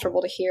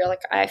uncomfortable to hear.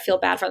 Like I feel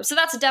bad for them. So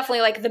that's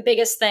definitely like the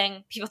biggest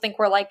thing. People think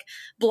we're like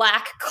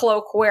black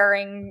cloak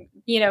wearing,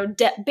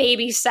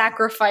 baby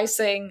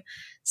sacrificing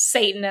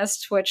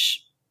Satanists,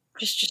 which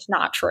is just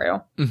not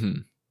true. Mm-hmm.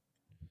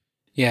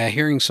 Yeah,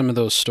 hearing some of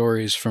those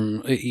stories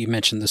from, you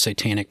mentioned the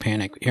satanic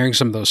panic, hearing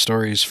some of those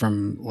stories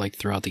from like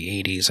throughout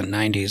the 80s and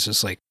 90s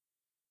is like,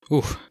 ooh,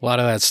 a lot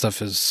of that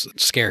stuff is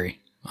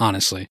scary,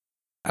 honestly.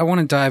 I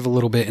want to dive a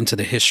little bit into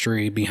the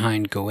history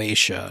behind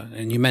Goetia,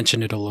 and you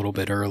mentioned it a little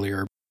bit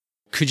earlier.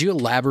 Could you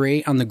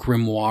elaborate on the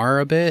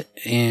grimoire a bit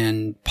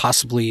and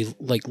possibly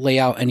like lay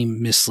out any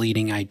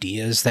misleading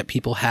ideas that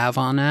people have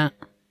on that?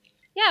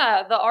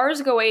 Yeah, the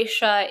Ars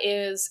Goetia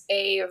is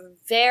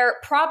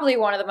probably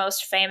one of the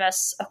most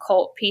famous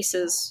occult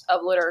pieces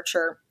of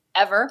literature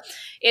ever.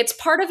 It's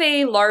part of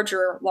a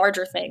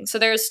larger thing. So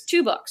there's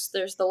two books.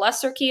 There's the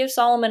Lesser Key of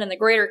Solomon and the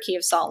Greater Key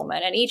of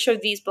Solomon. And each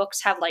of these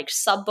books have like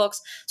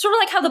sub-books, sort of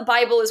like how the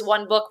Bible is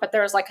one book, but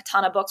there's like a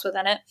ton of books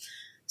within it.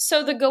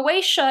 So the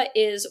Goetia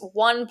is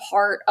one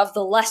part of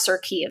the Lesser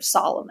Key of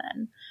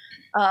Solomon.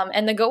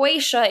 And the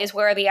Goetia is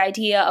where the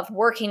idea of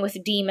working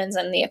with demons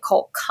and the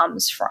occult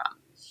comes from.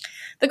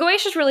 The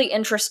Goetia is really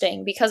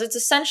interesting because it's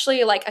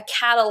essentially like a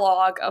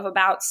catalog of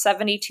about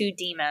 72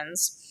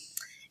 demons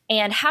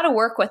and how to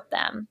work with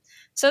them.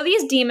 So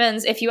these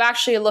demons, if you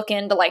actually look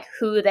into like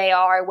who they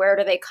are, where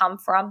do they come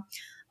from,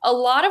 a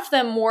lot of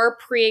them were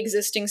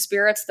pre-existing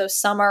spirits, though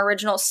some are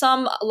original.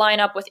 Some line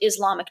up with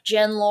Islamic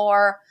jinn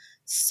lore.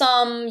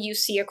 Some you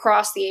see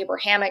across the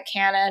Abrahamic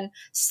canon.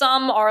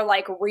 Some are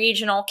like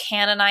regional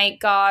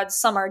Canaanite gods.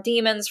 Some are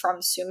demons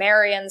from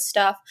Sumerian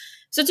stuff.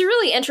 So it's a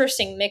really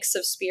interesting mix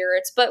of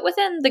spirits. But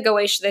within the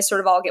Goetia, they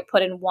sort of all get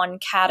put in one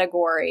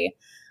category.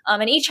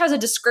 And each has a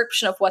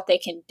description of what they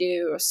can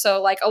do.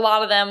 So like a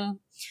lot of them,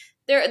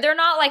 they're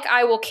not like,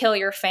 I will kill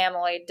your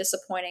family,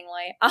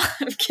 disappointingly.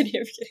 I'm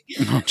kidding.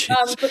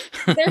 Oh,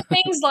 but there's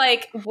things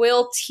like,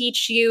 we'll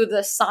teach you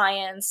the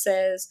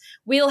sciences,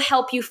 we'll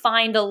help you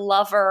find a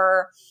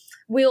lover,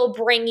 we'll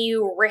bring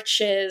you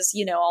riches,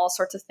 all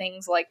sorts of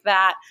things like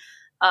that.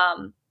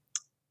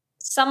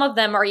 Some of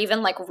them are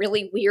even like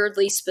really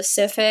weirdly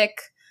specific.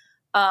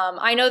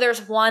 I know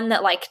there's one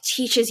that like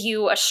teaches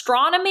you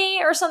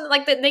astronomy or something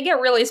like that. They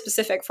get really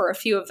specific for a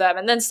few of them.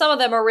 And then some of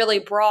them are really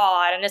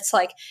broad and it's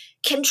like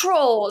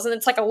controls and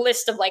it's like a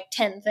list of like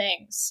 10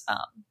 things.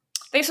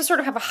 They also sort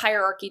of have a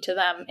hierarchy to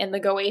them in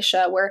the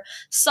Goetia where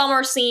some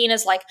are seen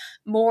as like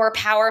more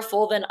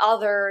powerful than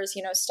others,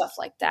 stuff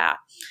like that.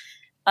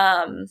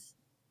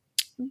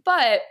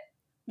 But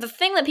the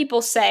thing that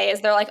people say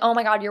is they're like, oh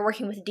my God, you're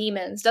working with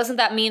demons. Doesn't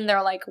that mean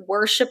they're like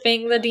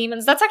worshiping the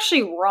demons? That's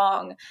actually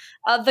wrong.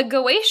 The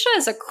Goetia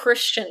is a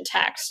Christian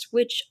text,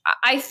 which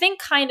I think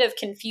kind of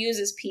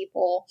confuses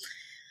people.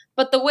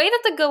 But the way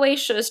that the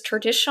Goetia is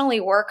traditionally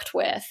worked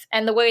with,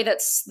 and the way that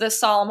the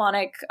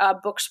Solomonic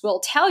books will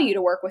tell you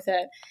to work with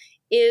it,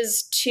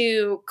 is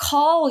to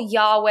call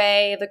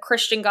Yahweh, the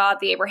Christian God,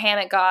 the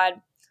Abrahamic God,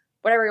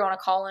 whatever you want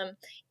to call him,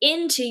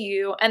 into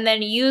you, and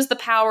then use the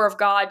power of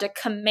God to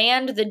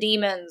command the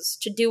demons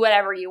to do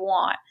whatever you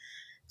want.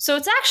 So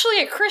it's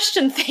actually a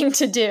Christian thing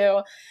to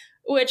do,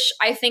 which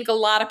I think a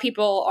lot of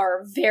people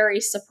are very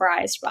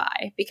surprised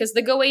by, because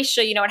the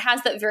Goetia, you know, it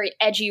has that very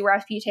edgy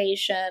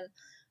reputation.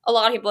 A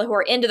lot of people who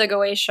are into the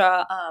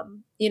Goetia,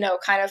 you know,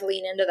 kind of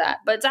lean into that.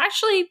 But it's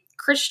actually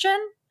Christian.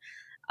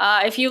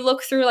 If you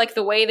look through like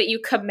the way that you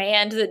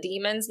command the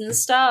demons and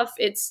stuff,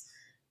 it's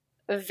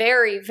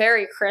very,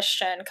 very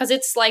Christian, because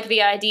it's like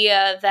the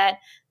idea that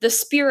the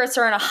spirits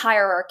are in a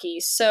hierarchy.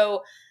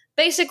 So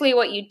basically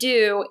what you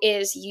do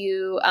is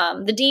you,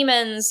 the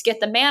demons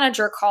get the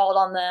manager called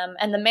on them,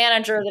 and the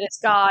manager that is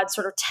God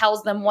sort of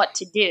tells them what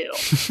to do.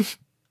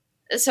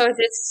 So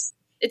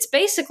it's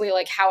basically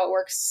like how it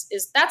works.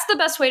 That's the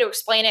best way to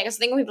explain it, because I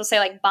think when people say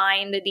like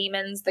bind the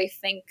demons, they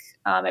think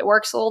it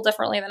works a little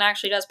differently than it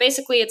actually does.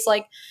 Basically, it's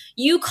like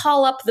you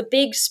call up the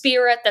big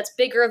spirit that's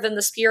bigger than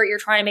the spirit you're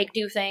trying to make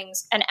do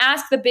things, and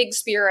ask the big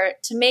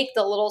spirit to make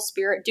the little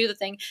spirit do the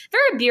thing.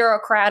 Very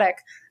bureaucratic,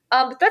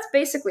 but that's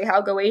basically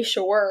how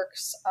Goetia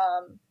works.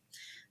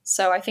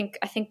 So I think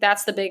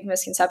that's the big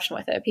misconception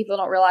with it. People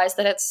don't realize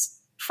that it's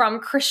from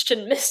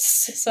Christian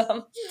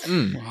mysticism.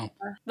 Wow.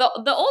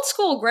 The old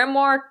school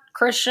grimoire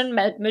Christian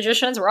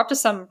magicians were up to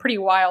some pretty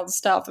wild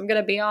stuff. I'm going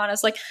to be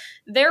honest. Like,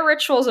 their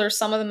rituals are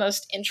some of the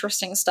most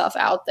interesting stuff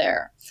out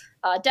there.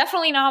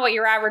 Definitely not what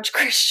your average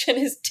Christian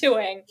is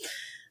doing,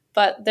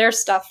 but their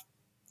stuff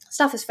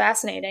is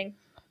fascinating.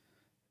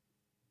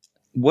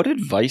 What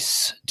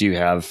advice do you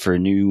have for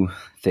new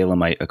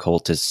Thelemite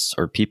occultists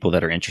or people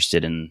that are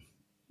interested in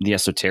the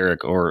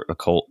esoteric or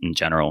occult in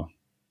general?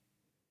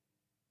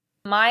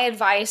 My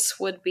advice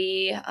would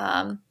be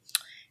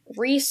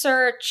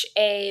research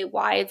a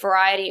wide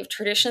variety of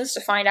traditions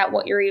to find out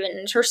what you're even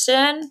interested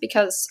in,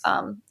 because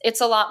it's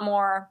a lot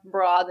more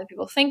broad than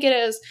people think it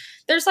is.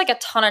 There's like a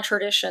ton of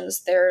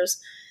traditions. There's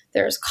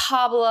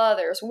Kabbalah,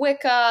 there's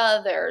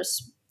Wicca,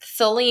 there's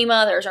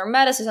Thelema, there's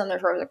Hermeticism,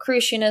 there's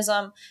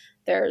Rosicrucianism,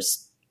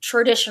 there's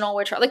traditional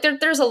witchcraft. Like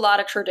there's a lot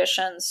of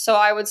traditions. So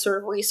I would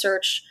sort of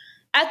research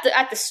at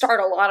the start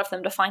a lot of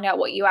them to find out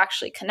what you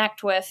actually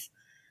connect with.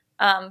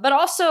 But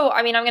also,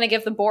 I mean, I'm going to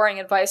give the boring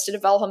advice to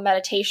develop a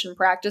meditation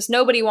practice.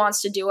 Nobody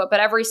wants to do it, but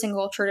every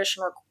single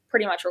tradition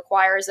pretty much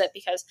requires it,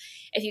 because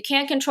if you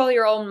can't control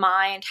your own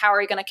mind, how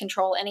are you going to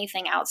control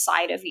anything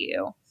outside of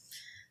you?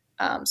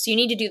 So you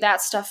need to do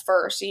that stuff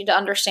first. You need to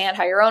understand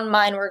how your own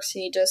mind works.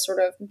 You need to sort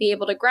of be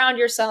able to ground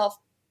yourself.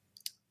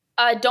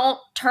 Don't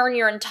turn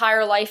your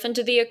entire life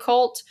into the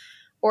occult,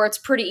 or it's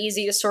pretty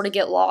easy to sort of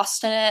get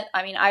lost in it.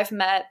 I mean,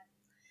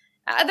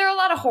 there are a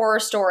lot of horror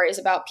stories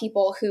about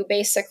people who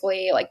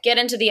basically like get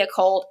into the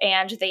occult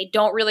and they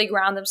don't really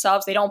ground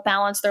themselves. They don't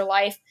balance their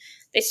life.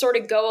 They sort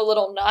of go a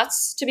little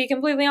nuts, to be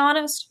completely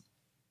honest.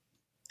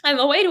 And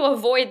the way to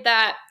avoid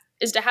that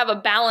is to have a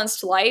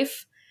balanced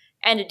life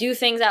and to do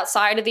things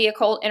outside of the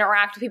occult,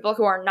 interact with people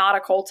who are not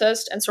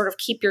occultist, and sort of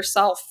keep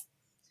yourself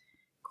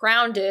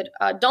grounded.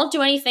 Don't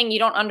do anything you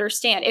don't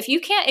understand. If you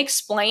can't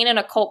explain an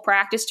occult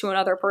practice to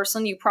another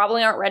person, you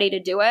probably aren't ready to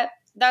do it.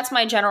 That's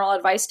my general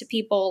advice to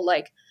people.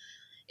 Like,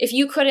 if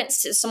you couldn't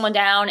sit someone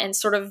down and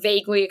sort of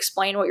vaguely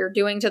explain what you're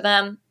doing to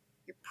them,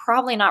 you're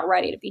probably not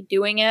ready to be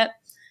doing it.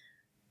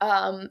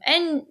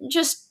 And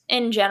just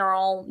in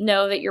general,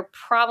 know that you're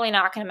probably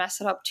not going to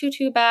mess it up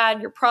too bad.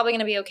 You're probably going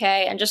to be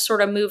okay, and just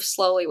sort of move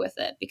slowly with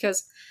it.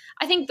 Because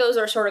I think those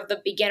are sort of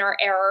the beginner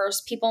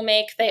errors people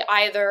make. They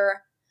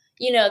either,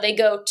 they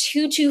go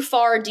too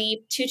far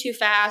deep, too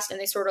fast,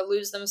 and they sort of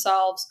lose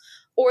themselves.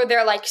 Or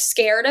they're like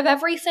scared of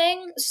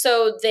everything,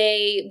 so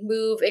they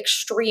move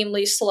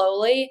extremely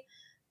slowly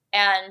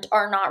and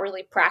are not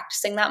really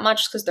practicing that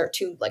much because they're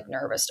too like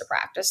nervous to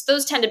practice.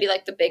 Those tend to be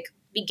like the big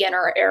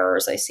beginner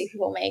errors I see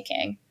people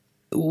making.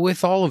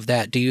 With all of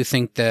that, do you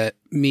think that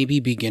maybe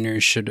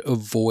beginners should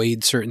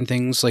avoid certain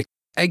things? Like,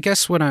 I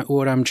guess what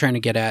I'm trying to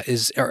get at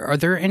is, are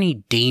there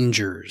any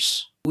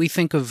dangers? We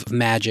think of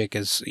magic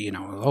as,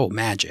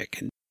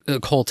 magic and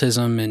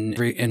occultism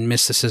and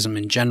mysticism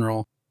in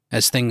general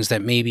as things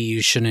that maybe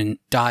you shouldn't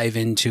dive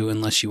into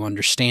unless you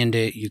understand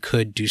it. You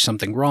could do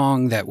something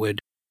wrong that would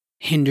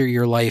hinder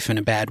your life in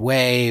a bad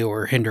way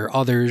or hinder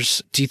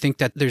others. Do you think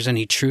that there's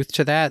any truth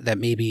to that? That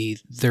maybe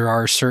there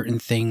are certain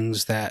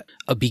things that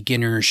a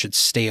beginner should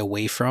stay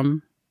away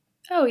from?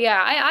 Oh,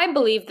 yeah, I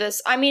believe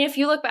this. I mean, if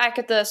you look back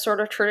at the sort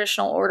of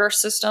traditional order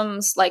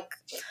systems like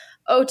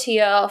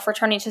OTL,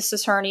 Fraternity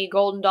Fraternity,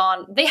 Golden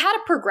Dawn, they had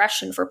a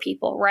progression for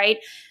people, right?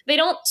 They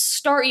don't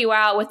start you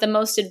out with the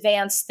most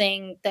advanced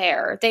thing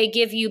there. They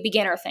give you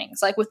beginner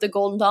things. Like with the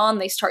Golden Dawn,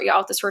 they start you out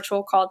with this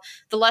ritual called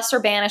the Lesser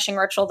Banishing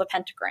Ritual, the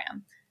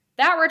Pentagram.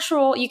 that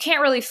ritual, you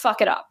can't really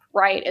fuck it up,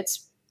 right?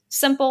 It's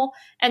simple.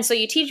 And so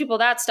you teach people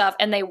that stuff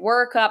and they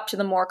work up to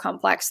the more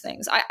complex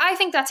things. I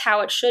think that's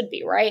how it should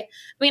be, right?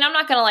 I mean, I'm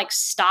not going to like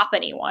stop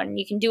anyone.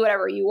 You can do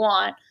whatever you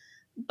want.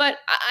 But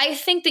I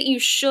think that you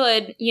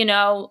should,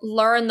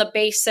 learn the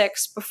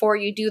basics before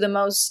you do the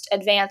most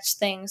advanced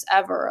things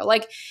ever.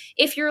 Like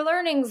if you're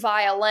learning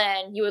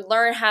violin, you would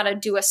learn how to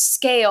do a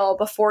scale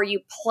before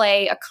you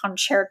play a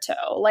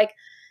concerto. Like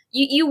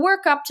you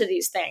work up to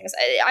these things.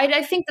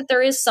 I think that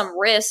there is some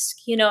risk,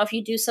 if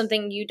you do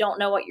something you don't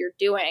know what you're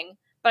doing.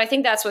 But I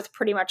think that's with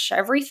pretty much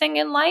everything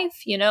in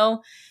life,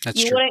 That's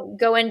you true. wouldn't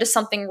go into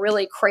something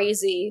really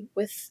crazy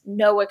with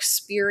no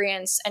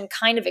experience and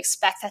kind of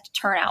expect that to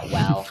turn out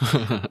well.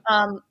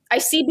 I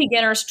see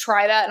beginners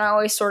try that and I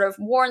always sort of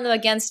warn them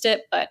against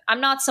it, but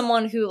I'm not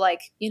someone who I'm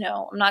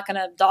not going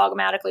to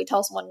dogmatically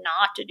tell someone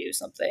not to do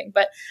something,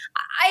 but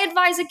I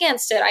advise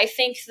against it. I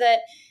think that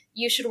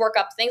you should work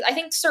up things. I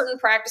think certain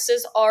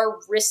practices are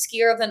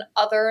riskier than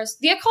others.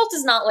 The occult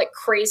is not like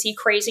crazy,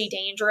 crazy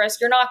dangerous.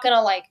 You're not going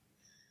to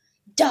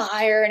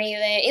die or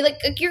anything. Like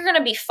you're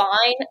gonna be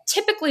fine.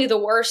 Typically the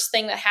worst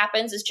thing that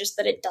happens is just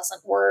that it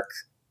doesn't work,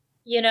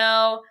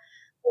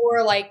 or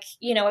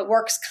it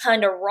works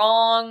kind of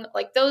wrong.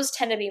 Like those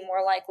tend to be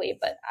more likely,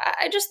 but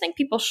I just think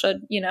people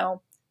should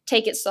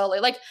take it slowly.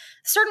 Like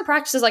certain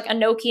practices like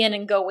Enochian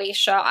and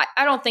Goetia,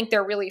 I don't think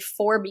they're really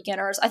for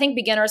beginners. I think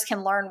beginners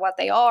can learn what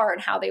they are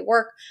and how they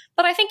work,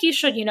 but I think you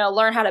should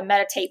learn how to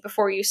meditate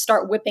before you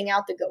start whipping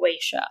out the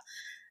Goetia.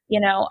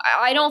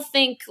 I don't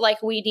think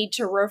we need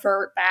to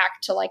revert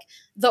back to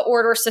the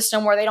order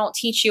system where they don't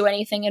teach you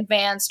anything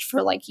advanced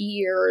for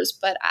years.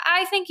 But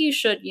I think you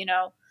should,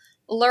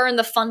 learn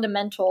the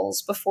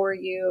fundamentals before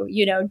you,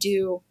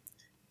 do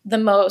the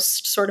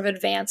most sort of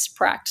advanced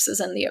practices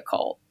in the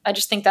occult. I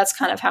just think that's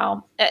kind of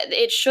how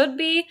it should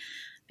be,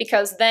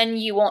 because then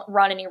you won't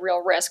run any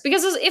real risk.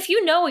 Because if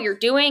you know what you're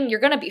doing,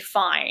 you're going to be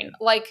fine.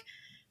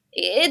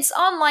 It's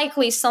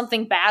unlikely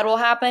something bad will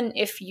happen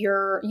if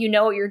you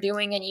know what you're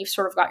doing and you've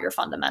sort of got your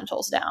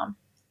fundamentals down.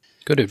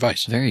 Good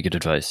advice. Very good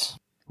advice.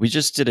 We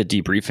just did a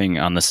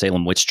debriefing on the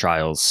Salem witch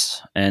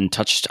trials and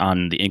touched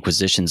on the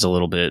Inquisitions a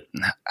little bit.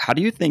 How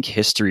do you think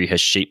history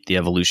has shaped the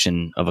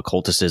evolution of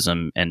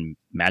occulticism and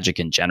magic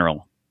in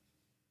general?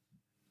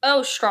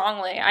 Oh,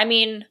 strongly. I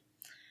mean,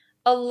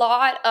 a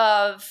lot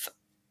of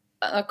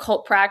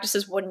occult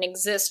practices wouldn't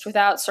exist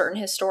without certain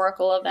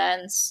historical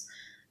events.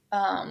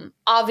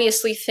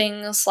 Obviously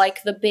things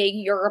like the big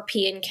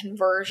European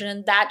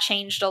conversion, that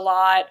changed a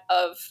lot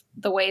of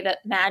the way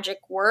that magic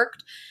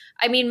worked.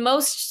 I mean,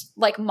 most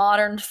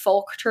modern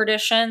folk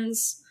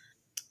traditions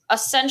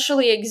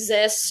essentially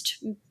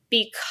exist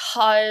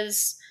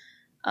because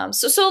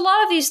so a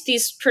lot of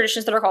these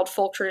traditions that are called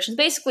folk traditions,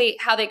 basically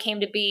how they came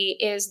to be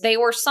is they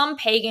were some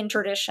pagan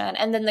tradition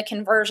and then the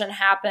conversion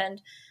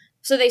happened.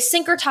 So they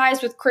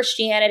syncretized with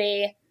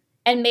Christianity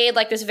and made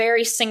this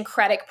very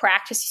syncretic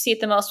practice. You see it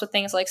the most with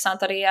things like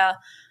Santeria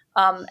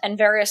and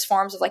various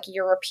forms of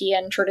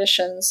European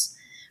traditions,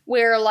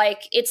 where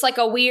it's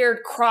a weird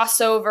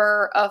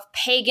crossover of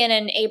pagan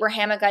and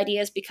Abrahamic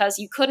ideas, because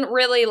you couldn't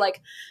really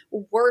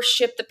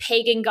worship the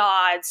pagan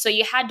gods, so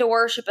you had to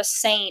worship a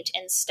saint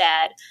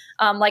instead.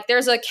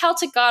 There's a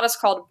Celtic goddess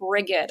called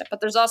Brigid,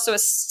 but there's also a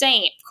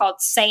saint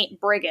called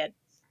Saint Brigid.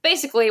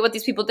 Basically, what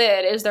these people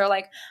did is they're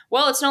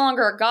well, it's no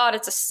longer a god,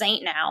 it's a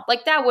saint now.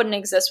 That wouldn't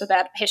exist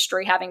without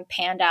history having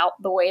panned out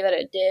the way that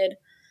it did.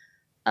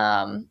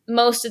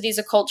 Most of these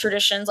occult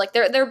traditions,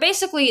 they're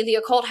basically, the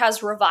occult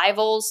has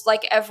revivals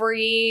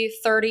every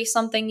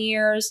 30-something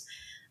years.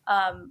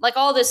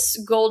 All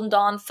this Golden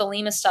Dawn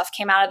Thelema stuff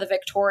came out of the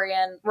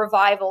Victorian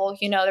revival.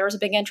 There was a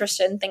big interest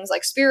in things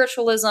like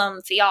spiritualism,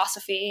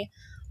 theosophy.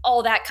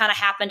 All that kind of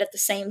happened at the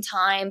same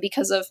time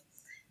because of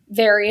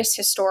various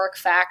historic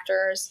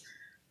factors.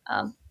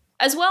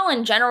 As well,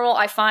 in general,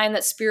 I find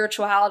that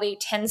spirituality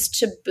tends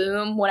to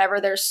boom whenever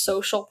there's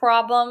social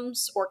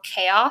problems or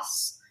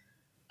chaos.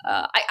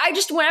 I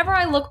just, whenever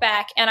I look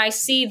back and I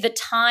see the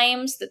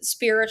times that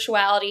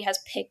spirituality has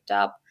picked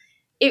up,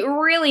 it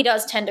really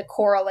does tend to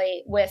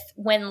correlate with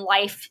when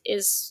life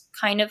is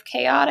kind of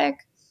chaotic,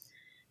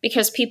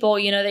 because people,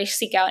 they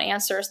seek out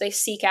answers, they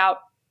seek out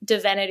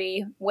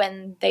divinity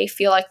when they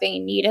feel like they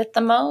need it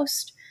the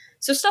most.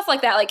 So stuff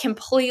like that,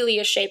 completely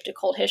has shaped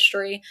occult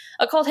history.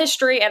 Occult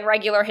history and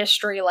regular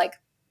history,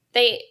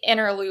 they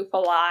interloop a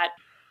lot.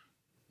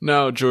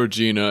 Now,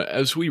 Georgina,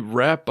 as we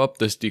wrap up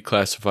this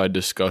declassified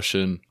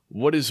discussion,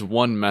 what is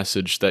one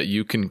message that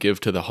you can give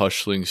to the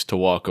Hushlings to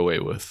walk away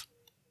with?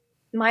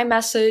 My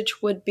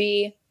message would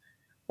be,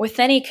 with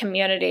any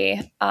community,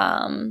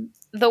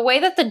 the way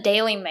that the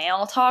Daily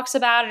Mail talks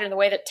about it and the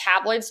way that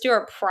tabloids do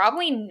are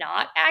probably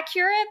not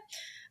accurate.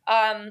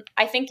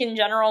 I think in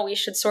general, we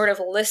should sort of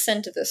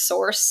listen to the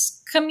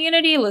source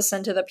community,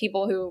 listen to the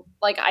people who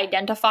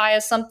identify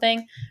as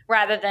something,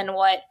 rather than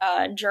what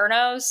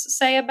journos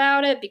say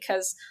about it,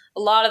 because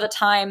a lot of the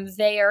time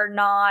they are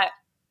not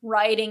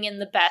writing in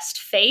the best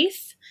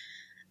faith.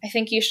 I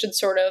think you should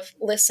sort of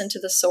listen to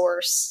the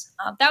source.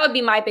 That would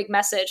be my big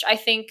message. I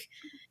think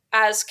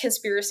as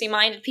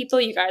conspiracy-minded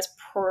people, you guys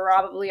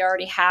probably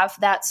already have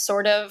that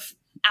sort of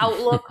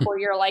outlook where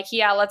you're like,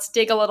 yeah, let's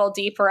dig a little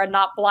deeper and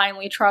not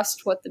blindly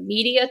trust what the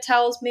media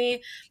tells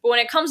me. But when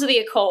it comes to the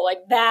occult, like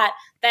that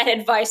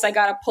advice I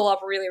gotta pull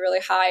up really, really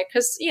high,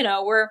 because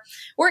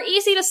we're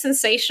easy to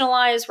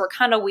sensationalize. We're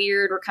kind of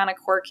weird. We're kind of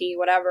quirky,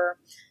 whatever.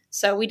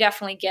 So we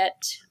definitely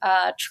get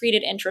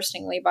treated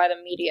interestingly by the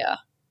media.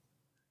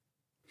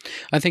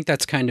 I think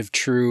that's kind of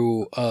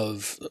true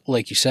of,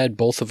 like you said,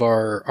 both of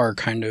our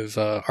kind of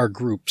our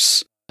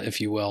groups, if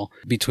you will,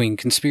 between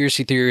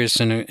conspiracy theorists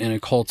and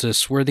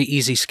occultists. We're the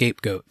easy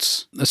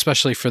scapegoats,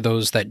 especially for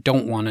those that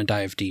don't want to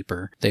dive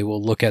deeper. They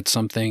will look at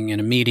something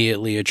and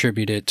immediately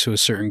attribute it to a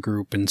certain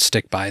group and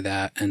stick by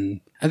that.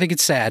 And I think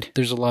it's sad.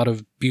 There's a lot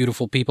of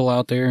beautiful people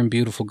out there and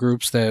beautiful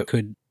groups that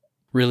could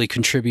really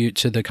contribute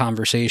to the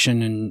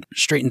conversation and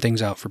straighten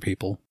things out for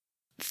people.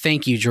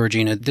 Thank you,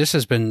 Georgina. This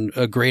has been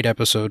a great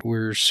episode.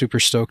 We're super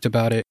stoked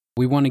about it.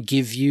 We want to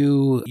give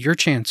you your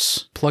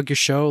chance. Plug your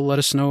show. Let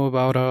us know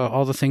about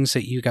all the things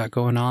that you got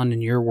going on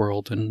in your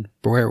world and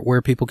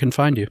where people can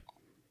find you.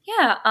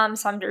 Yeah,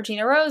 so I'm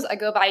Georgina Rose. I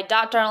go by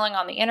 .darling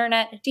on the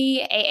internet,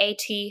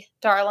 DAAT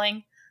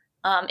Darling.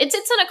 It's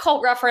an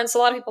occult reference. A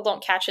lot of people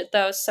don't catch it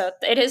though, so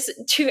it is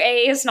 2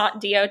 A's,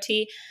 not DOT.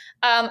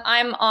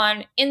 I'm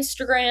on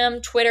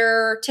Instagram,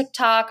 Twitter,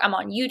 TikTok. I'm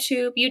on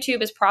YouTube.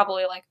 YouTube is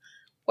probably like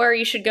where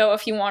you should go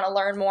if you want to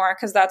learn more,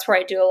 because that's where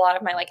I do a lot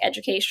of my like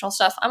educational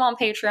stuff. I'm on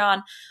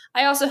Patreon.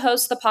 I also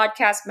host the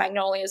podcast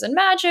Magnolias and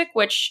Magic,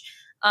 which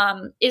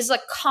is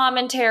like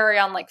commentary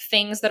on like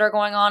things that are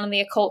going on in the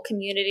occult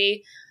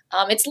community.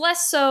 It's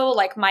less so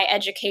like my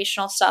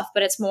educational stuff,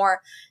 but it's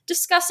more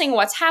discussing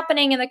what's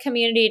happening in the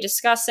community,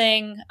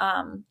 discussing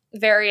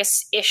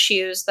various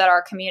issues that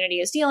our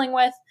community is dealing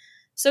with.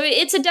 So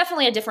it's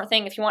definitely a different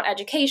thing. If you want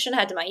education,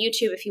 head to my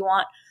YouTube. If you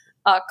want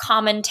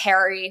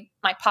commentary,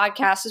 my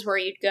podcast is where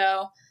you'd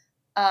go.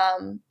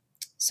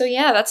 So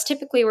yeah, that's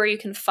typically where you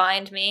can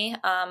find me.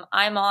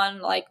 I'm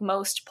on like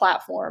most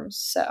platforms,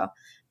 so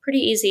pretty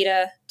easy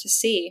to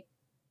see.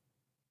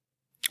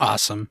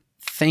 Awesome.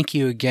 Thank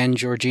you again,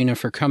 Georgina,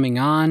 for coming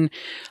on.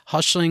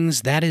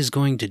 Hushlings, that is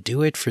going to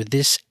do it for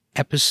this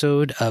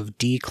episode of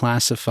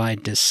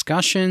Declassified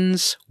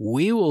Discussions.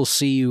 We will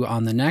see you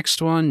on the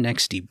next one,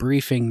 next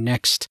debriefing,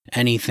 next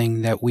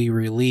anything that we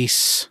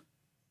release.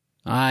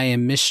 I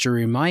am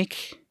Mystery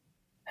Mike.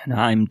 And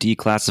I'm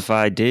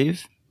Declassified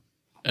Dave.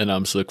 And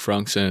I'm Slick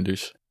Frank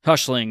Sanders.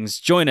 Hushlings,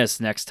 join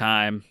us next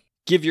time.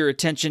 Give your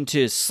attention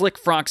to Slick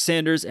Frank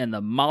Sanders and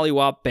the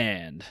Mollywop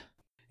Band.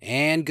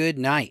 And good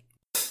night.